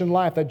the Christian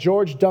Life that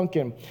George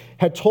Duncan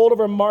had told of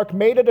a remark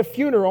made at a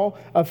funeral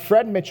of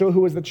Fred Mitchell,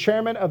 who was the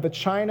chairman of the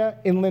China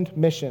Inland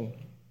Mission.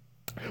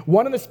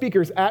 One of the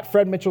speakers at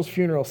Fred Mitchell's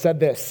funeral said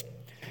this: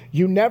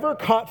 "You never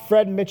caught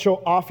Fred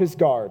Mitchell off his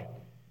guard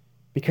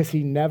because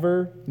he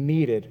never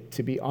needed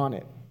to be on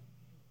it."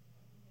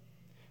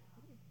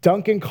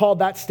 Duncan called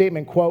that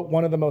statement, quote,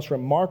 one of the most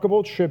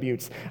remarkable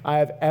tributes I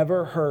have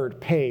ever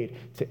heard paid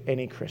to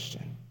any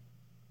Christian.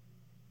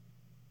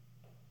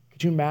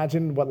 Could you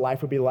imagine what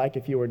life would be like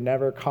if you were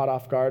never caught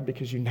off guard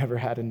because you never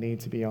had a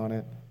need to be on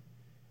it?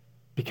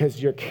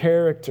 Because your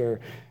character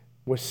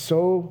was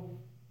so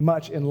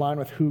much in line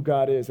with who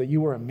God is, that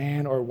you were a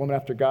man or a woman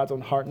after God's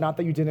own heart. Not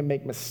that you didn't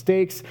make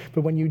mistakes,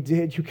 but when you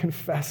did, you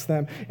confessed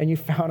them and you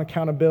found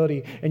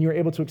accountability and you were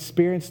able to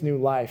experience new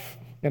life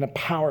in a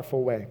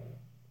powerful way.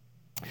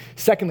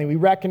 Secondly, we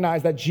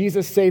recognize that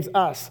Jesus saves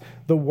us,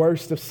 the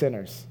worst of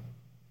sinners.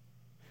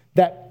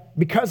 That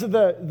because of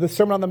the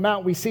Sermon on the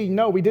Mount, we see,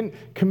 no, we didn't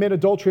commit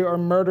adultery or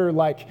murder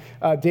like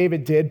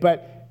David did,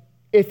 but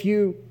if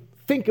you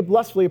think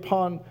lustfully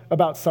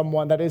about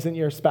someone that isn't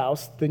your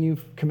spouse, then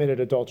you've committed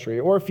adultery.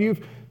 Or if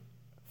you've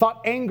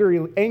thought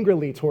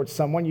angrily towards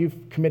someone,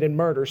 you've committed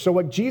murder. So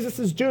what Jesus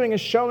is doing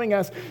is showing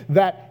us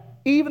that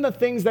even the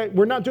things that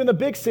we're not doing the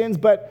big sins,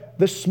 but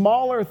the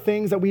smaller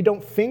things that we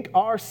don't think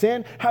are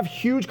sin have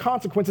huge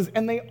consequences,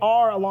 and they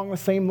are along the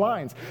same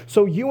lines.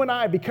 So you and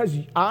I, because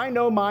I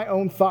know my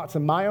own thoughts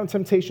and my own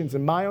temptations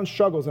and my own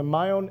struggles and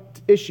my own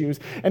issues,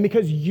 and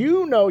because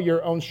you know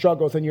your own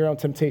struggles and your own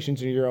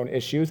temptations and your own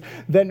issues,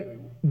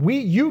 then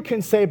you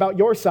can say about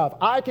yourself,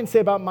 I can say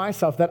about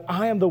myself that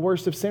I am the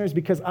worst of sinners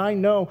because I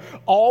know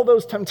all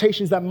those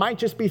temptations that might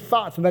just be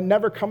thoughts and that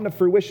never come to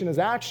fruition as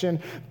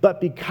action. But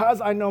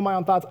because I know my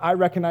own thoughts, I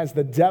recognize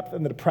the depth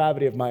and the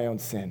depravity of my own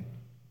sin.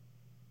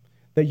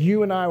 That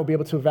you and I will be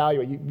able to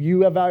evaluate.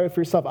 You evaluate for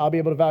yourself, I'll be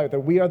able to evaluate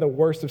that we are the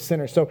worst of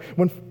sinners. So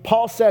when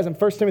Paul says in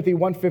 1 Timothy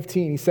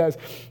 1:15, he says,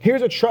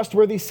 here's a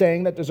trustworthy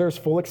saying that deserves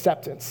full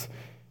acceptance.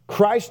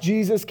 Christ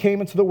Jesus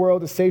came into the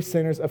world to save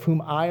sinners, of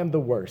whom I am the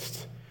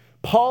worst.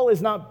 Paul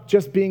is not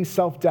just being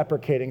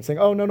self-deprecating, saying,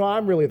 oh, no,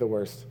 I'm really the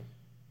worst.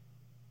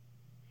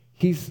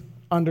 He's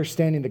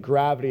understanding the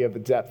gravity of the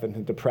depth and the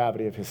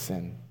depravity of his sin.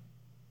 And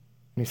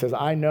he says,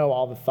 I know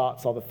all the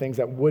thoughts, all the things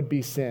that would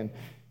be sin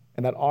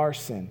and that are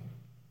sin.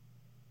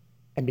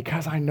 And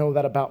because I know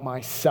that about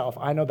myself,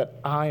 I know that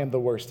I am the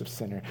worst of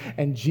sinners,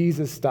 and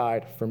Jesus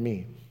died for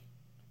me.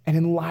 And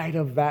in light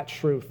of that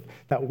truth,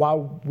 that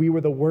while we were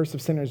the worst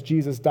of sinners,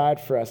 Jesus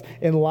died for us.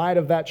 In light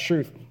of that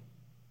truth,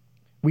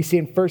 we see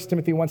in 1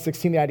 Timothy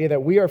 1:16 the idea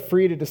that we are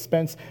free to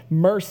dispense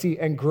mercy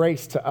and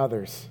grace to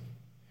others.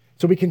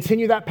 So we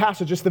continue that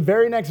passage, just the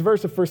very next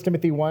verse of 1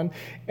 Timothy 1,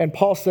 and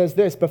Paul says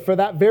this, but for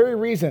that very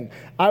reason,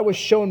 I was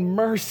shown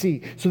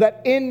mercy, so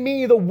that in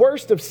me, the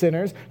worst of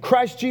sinners,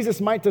 Christ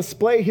Jesus might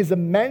display his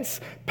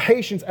immense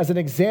patience as an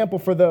example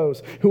for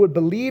those who would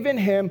believe in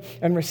him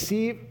and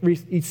receive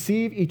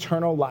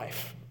eternal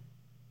life.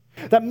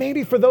 That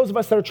maybe for those of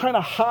us that are trying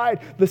to hide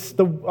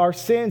our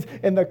sins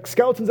in the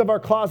skeletons of our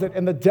closet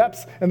and the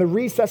depths and the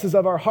recesses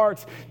of our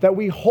hearts, that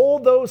we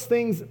hold those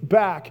things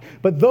back.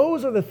 But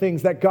those are the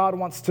things that God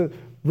wants to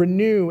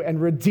renew and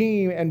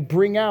redeem and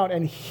bring out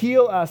and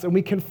heal us. And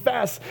we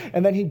confess,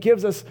 and then he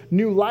gives us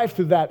new life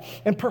through that.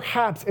 And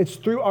perhaps it's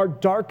through our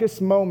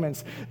darkest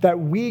moments that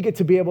we get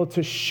to be able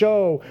to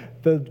show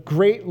the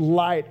great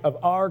light of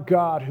our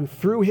God, who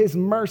through his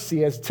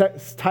mercy, as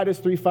Titus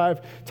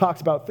 3:5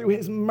 talks about, through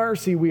his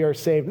mercy we are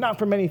saved, not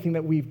from anything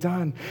that we've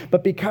done,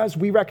 but because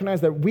we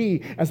recognize that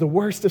we, as the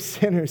worst of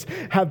sinners,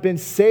 have been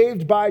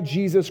saved by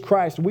Jesus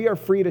Christ. We are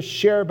free to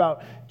share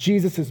about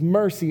Jesus'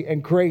 mercy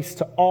and grace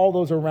to all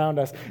those around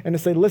us and to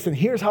say, listen,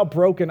 here's how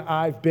broken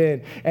I've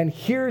been, and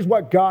here's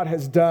what God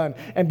has done.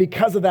 And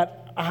because of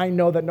that, I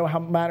know that no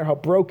matter how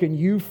broken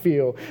you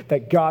feel,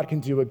 that God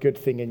can do a good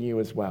thing in you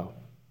as well.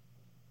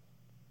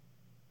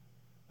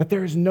 That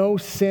there is no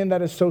sin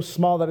that is so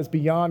small that is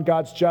beyond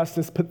God's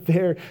justice, but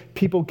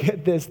people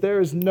get this,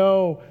 there is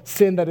no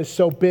sin that is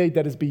so big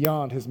that is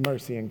beyond his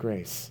mercy and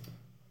grace.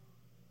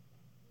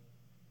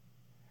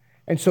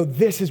 And so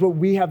this is what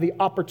we have the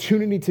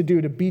opportunity to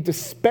do, to be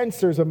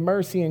dispensers of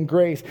mercy and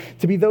grace,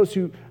 to be those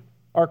who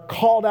are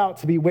called out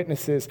to be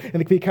witnesses,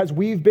 and because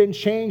we've been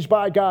changed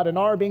by God and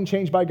are being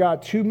changed by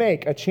God to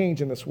make a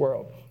change in this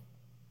world.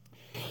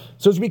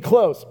 So as we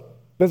close,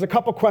 there's a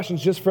couple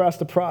questions just for us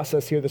to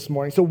process here this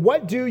morning. So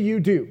what do you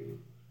do?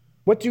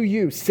 What do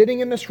you, sitting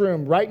in this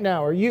room right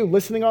now, or you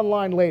listening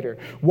online later,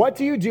 what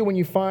do you do when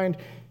you find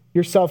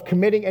yourself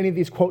committing any of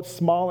these, quote,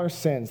 smaller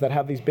sins that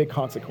have these big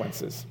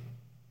consequences?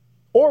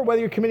 Or whether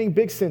you're committing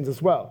big sins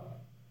as well.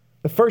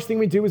 The first thing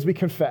we do is we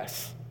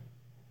confess.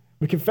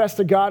 We confess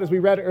to God, as we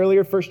read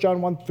earlier, 1 John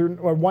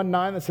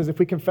 1:9, that says, if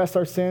we confess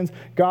our sins,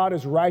 God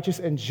is righteous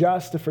and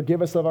just to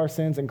forgive us of our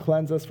sins and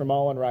cleanse us from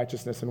all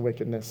unrighteousness and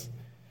wickedness.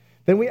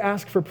 Then we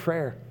ask for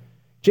prayer.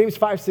 James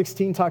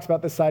 5:16 talks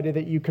about this idea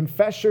that you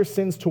confess your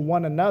sins to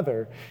one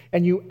another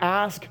and you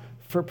ask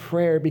for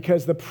prayer,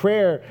 because the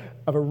prayer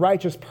of a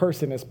righteous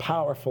person is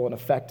powerful and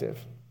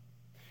effective.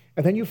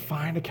 And then you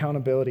find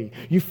accountability.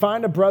 You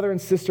find a brother and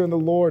sister in the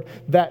Lord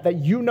that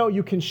you know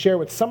you can share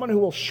with, someone who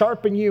will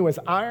sharpen you as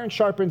iron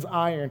sharpens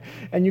iron.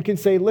 And you can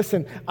say,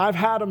 listen, I've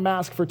had a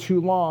mask for too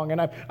long,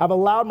 and I've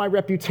allowed my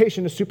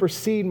reputation to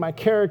supersede my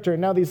character,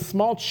 and now these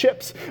small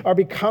chips are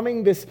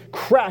becoming this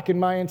crack in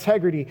my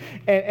integrity.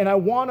 And I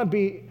want to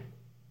be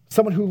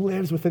someone who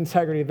lives with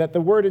integrity. That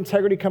the word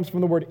integrity comes from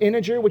the word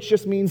integer, which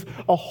just means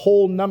a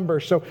whole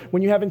number. So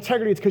when you have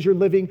integrity, it's because you're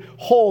living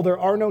whole. There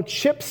are no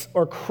chips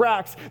or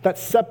cracks that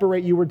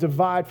separate you or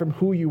divide from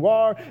who you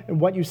are and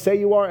what you say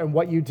you are and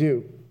what you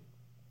do.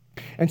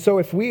 And so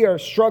if we are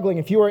struggling,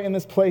 if you are in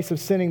this place of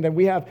sinning, then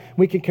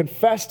we can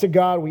confess to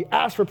God, we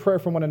ask for prayer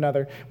from one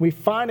another, we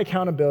find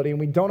accountability, and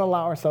we don't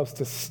allow ourselves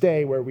to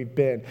stay where we've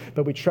been,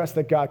 but we trust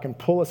that God can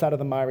pull us out of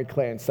the miry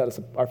clay and set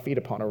our feet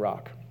upon a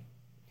rock.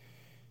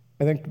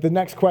 And then the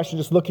next question,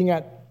 just looking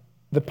at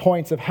the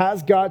points of,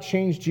 has God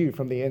changed you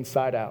from the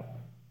inside out?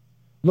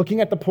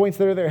 Looking at the points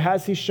that are there,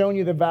 has he shown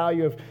you the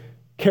value of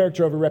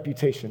character over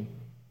reputation?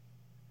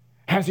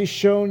 Has he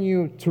shown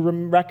you to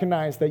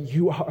recognize that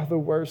you are the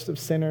worst of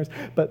sinners?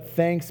 But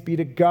thanks be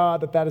to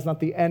God that is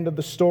not the end of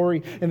the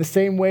story. In the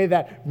same way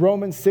that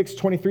Romans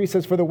 6:23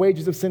 says, for the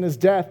wages of sin is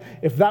death.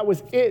 If that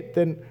was it,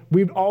 then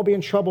we'd all be in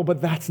trouble.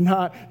 But that's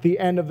not the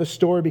end of the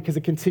story, because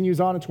it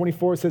continues on in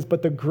 24. It says,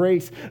 but the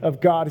grace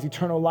of God is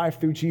eternal life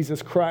through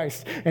Jesus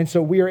Christ. And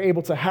so we are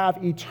able to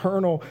have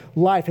eternal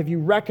life. Have you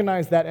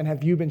recognized that, and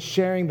have you been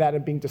sharing that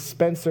and being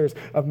dispensers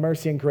of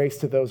mercy and grace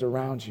to those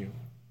around you?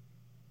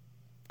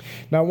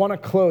 Now, I want to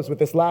close with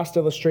this last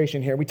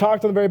illustration here. We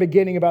talked in the very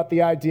beginning about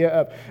the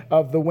idea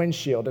of the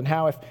windshield and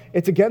how if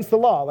it's against the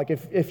law, like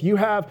if you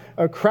have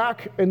a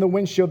crack in the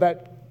windshield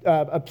that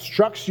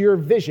obstructs your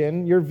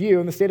vision, your view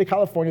in the state of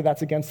California,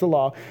 that's against the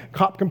law.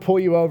 Cop can pull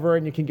you over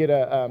and you can get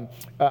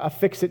a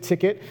fix-it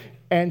ticket.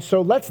 And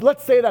so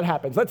let's say that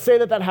happens. Let's say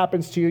that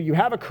happens to you. You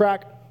have a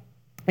crack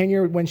in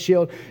your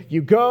windshield.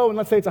 You go, and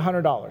let's say it's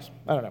 $100.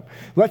 I don't know.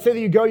 Let's say that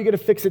you go, you get a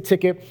fix-it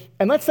ticket,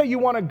 and let's say you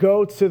want to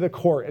go to the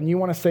court and you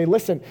want to say,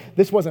 listen,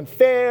 this wasn't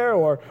fair,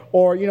 or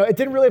it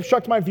didn't really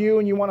obstruct my view,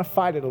 and you want to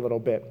fight it a little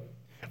bit.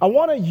 I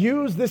want to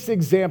use this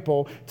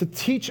example to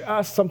teach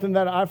us something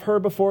that I've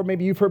heard before,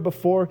 maybe you've heard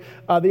before,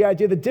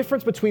 the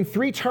difference between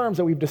three terms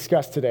that we've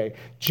discussed today: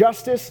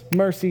 justice,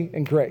 mercy,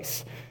 and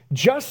grace.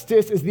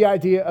 Justice is the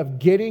idea of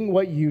getting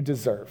what you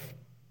deserve.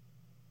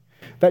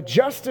 That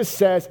justice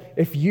says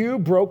if you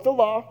broke the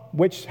law,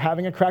 which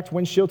having a cracked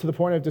windshield to the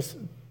point of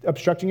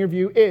obstructing your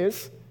view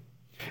is,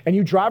 and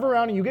you drive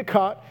around and you get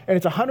caught, and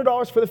it's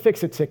 $100 for the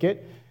fix-it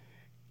ticket,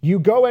 you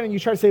go in and you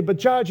try to say, but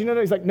judge,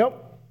 he's like,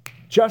 nope.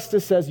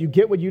 Justice says you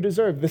get what you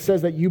deserve. This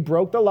says that you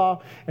broke the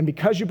law, and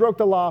because you broke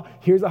the law,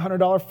 here's a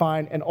 $100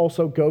 fine, and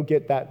also go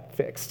get that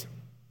fixed.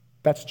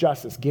 That's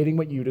justice, getting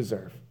what you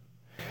deserve.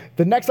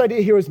 The next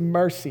idea here is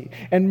mercy,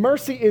 and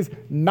mercy is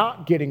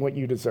not getting what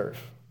you deserve.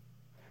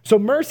 So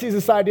mercy is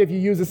this idea, if you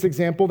use this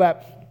example,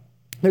 that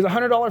there's a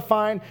 $100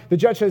 fine. The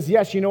judge says,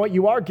 yes, you know what?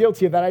 You are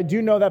guilty of that. I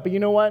do know that, but you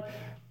know what?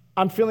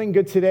 I'm feeling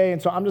good today,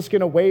 and so I'm just going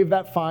to waive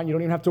that fine. You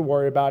don't even have to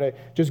worry about it.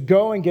 Just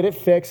go and get it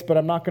fixed, but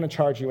I'm not going to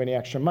charge you any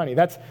extra money.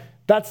 That's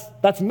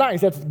nice.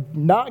 That's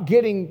not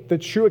getting the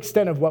true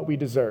extent of what we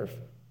deserve.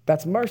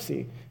 That's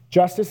mercy.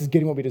 Justice is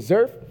getting what we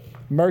deserve.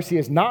 Mercy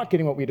is not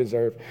getting what we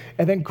deserve.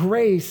 And then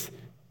grace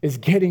is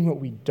getting what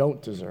we don't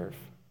deserve.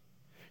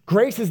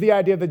 Grace is the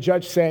idea of the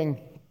judge saying,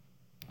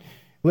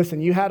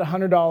 listen, you had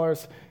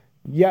 $100.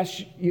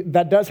 Yes,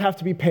 that does have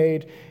to be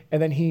paid.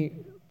 And then he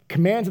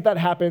commands that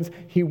happens.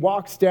 He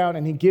walks down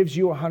and he gives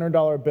you a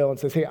 $100 bill and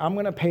says, hey, I'm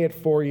going to pay it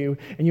for you.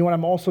 And you know what?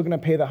 I'm also going to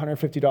pay the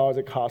 $150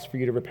 it costs for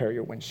you to repair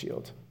your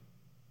windshield.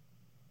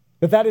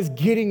 That is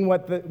getting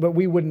what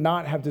we would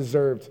not have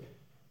deserved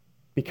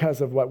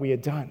because of what we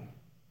had done.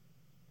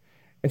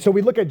 And so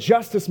we look at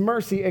justice,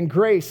 mercy, and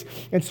grace.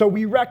 And so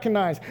we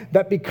recognize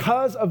that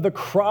because of the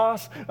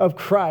cross of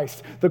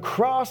Christ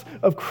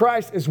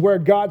is where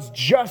God's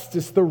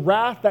justice, the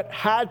wrath that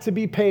had to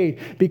be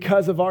paid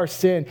because of our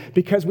sin,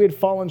 because we had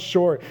fallen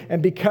short,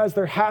 and because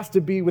there has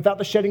to be, without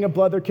the shedding of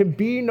blood, there can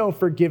be no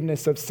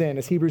forgiveness of sin,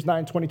 as Hebrews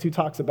 9:22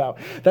 talks about.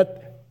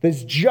 That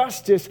this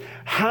justice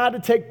had to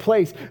take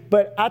place,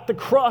 but at the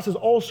cross is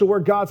also where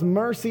God's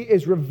mercy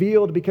is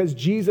revealed, because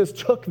Jesus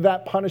took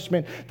that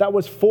punishment that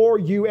was for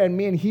you and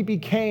me, and he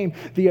became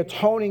the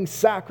atoning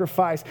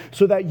sacrifice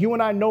so that you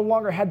and I no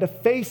longer had to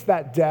face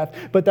that death,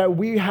 but that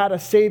we had a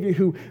Savior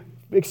who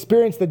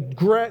experienced the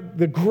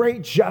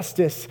great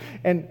justice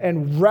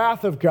and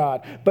wrath of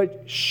God,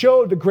 but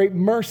showed the great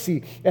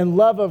mercy and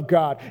love of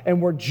God.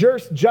 And where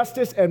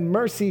justice and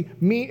mercy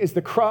meet is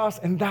the cross,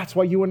 and that's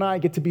why you and I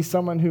get to be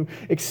someone who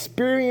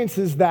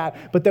experiences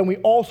that, but then we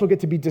also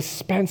get to be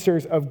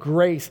dispensers of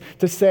grace,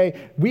 to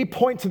say we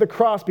point to the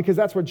cross because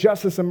that's where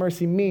justice and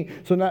mercy meet,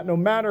 so that no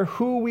matter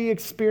who we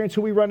experience,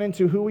 who we run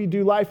into, who we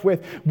do life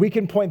with, we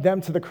can point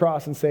them to the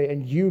cross and say,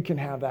 and you can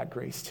have that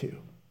grace too.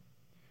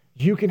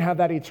 You can have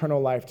that eternal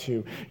life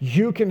too.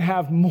 You can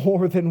have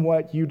more than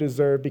what you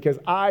deserve, because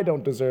I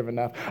don't deserve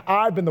enough.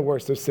 I've been the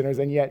worst of sinners,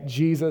 and yet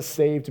Jesus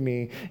saved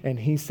me, and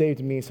he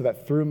saved me so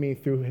that through me,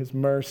 through his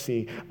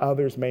mercy,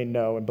 others may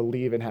know and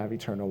believe and have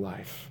eternal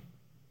life.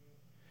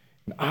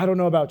 And I don't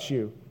know about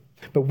you,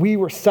 but we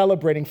were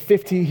celebrating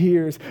 50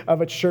 years of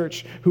a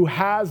church who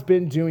has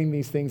been doing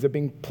these things, of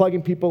being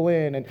plugging people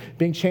in and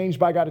being changed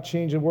by God to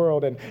change the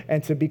world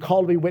and to be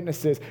called to be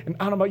witnesses. And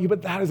I don't know about you,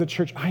 but that is a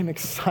church I'm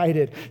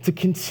excited to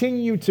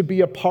continue to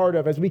be a part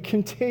of as we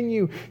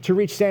continue to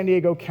reach San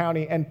Diego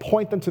County and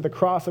point them to the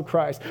cross of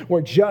Christ,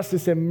 where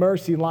justice and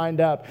mercy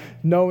lined up,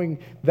 knowing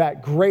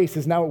that grace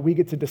is now what we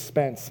get to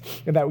dispense,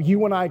 and that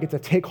you and I get to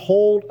take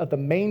hold of the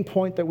main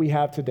point that we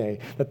have today,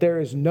 that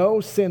there is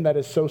no sin that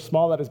is so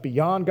small that is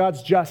beyond God's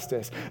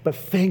justice, but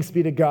thanks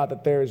be to God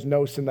that there is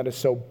no sin that is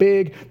so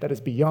big that is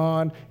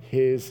beyond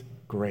his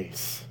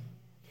grace.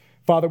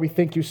 Father, we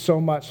thank you so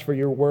much for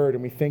your word,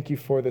 and we thank you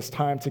for this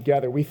time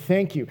together. We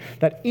thank you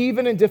that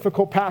even in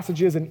difficult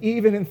passages and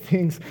even in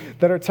things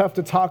that are tough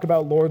to talk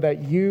about, Lord,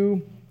 that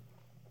you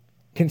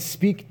can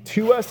speak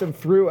to us and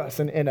through us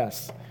and in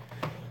us.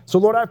 So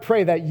Lord, I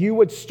pray that you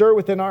would stir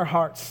within our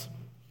hearts,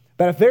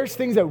 that if there's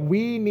things that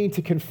we need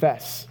to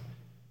confess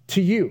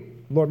to you,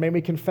 Lord, may we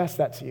confess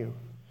that to you.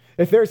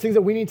 If there's things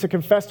that we need to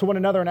confess to one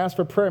another and ask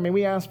for prayer, may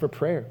we ask for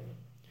prayer.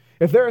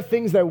 If there are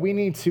things that we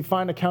need to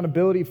find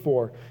accountability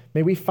for,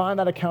 may we find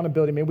that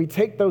accountability. May we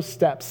take those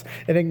steps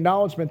in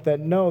acknowledgement that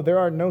no, there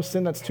are no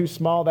sin that's too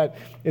small that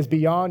is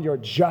beyond your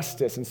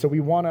justice. And so we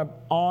want to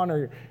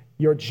honor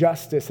your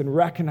justice and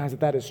recognize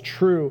that that is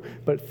true.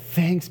 But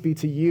thanks be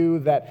to you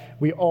that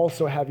we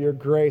also have your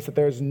grace, that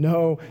there's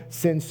no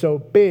sin so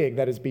big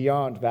that is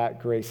beyond that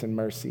grace and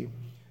mercy.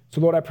 So,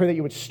 Lord, I pray that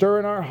you would stir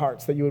in our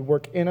hearts, that you would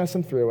work in us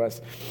and through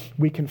us.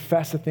 We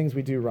confess the things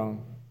we do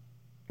wrong.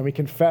 And we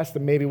confess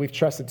that maybe we've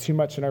trusted too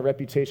much in our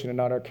reputation and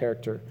not our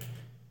character.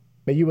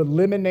 May you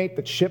eliminate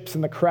the chips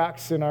and the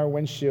cracks in our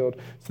windshield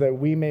so that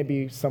we may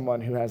be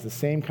someone who has the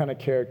same kind of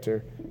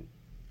character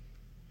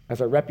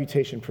as our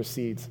reputation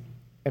precedes.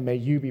 And may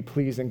you be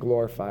pleased and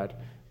glorified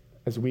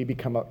as we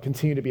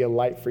continue to be a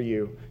light for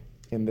you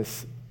in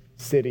this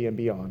city and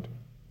beyond.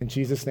 In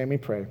Jesus' name we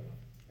pray.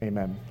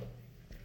 Amen.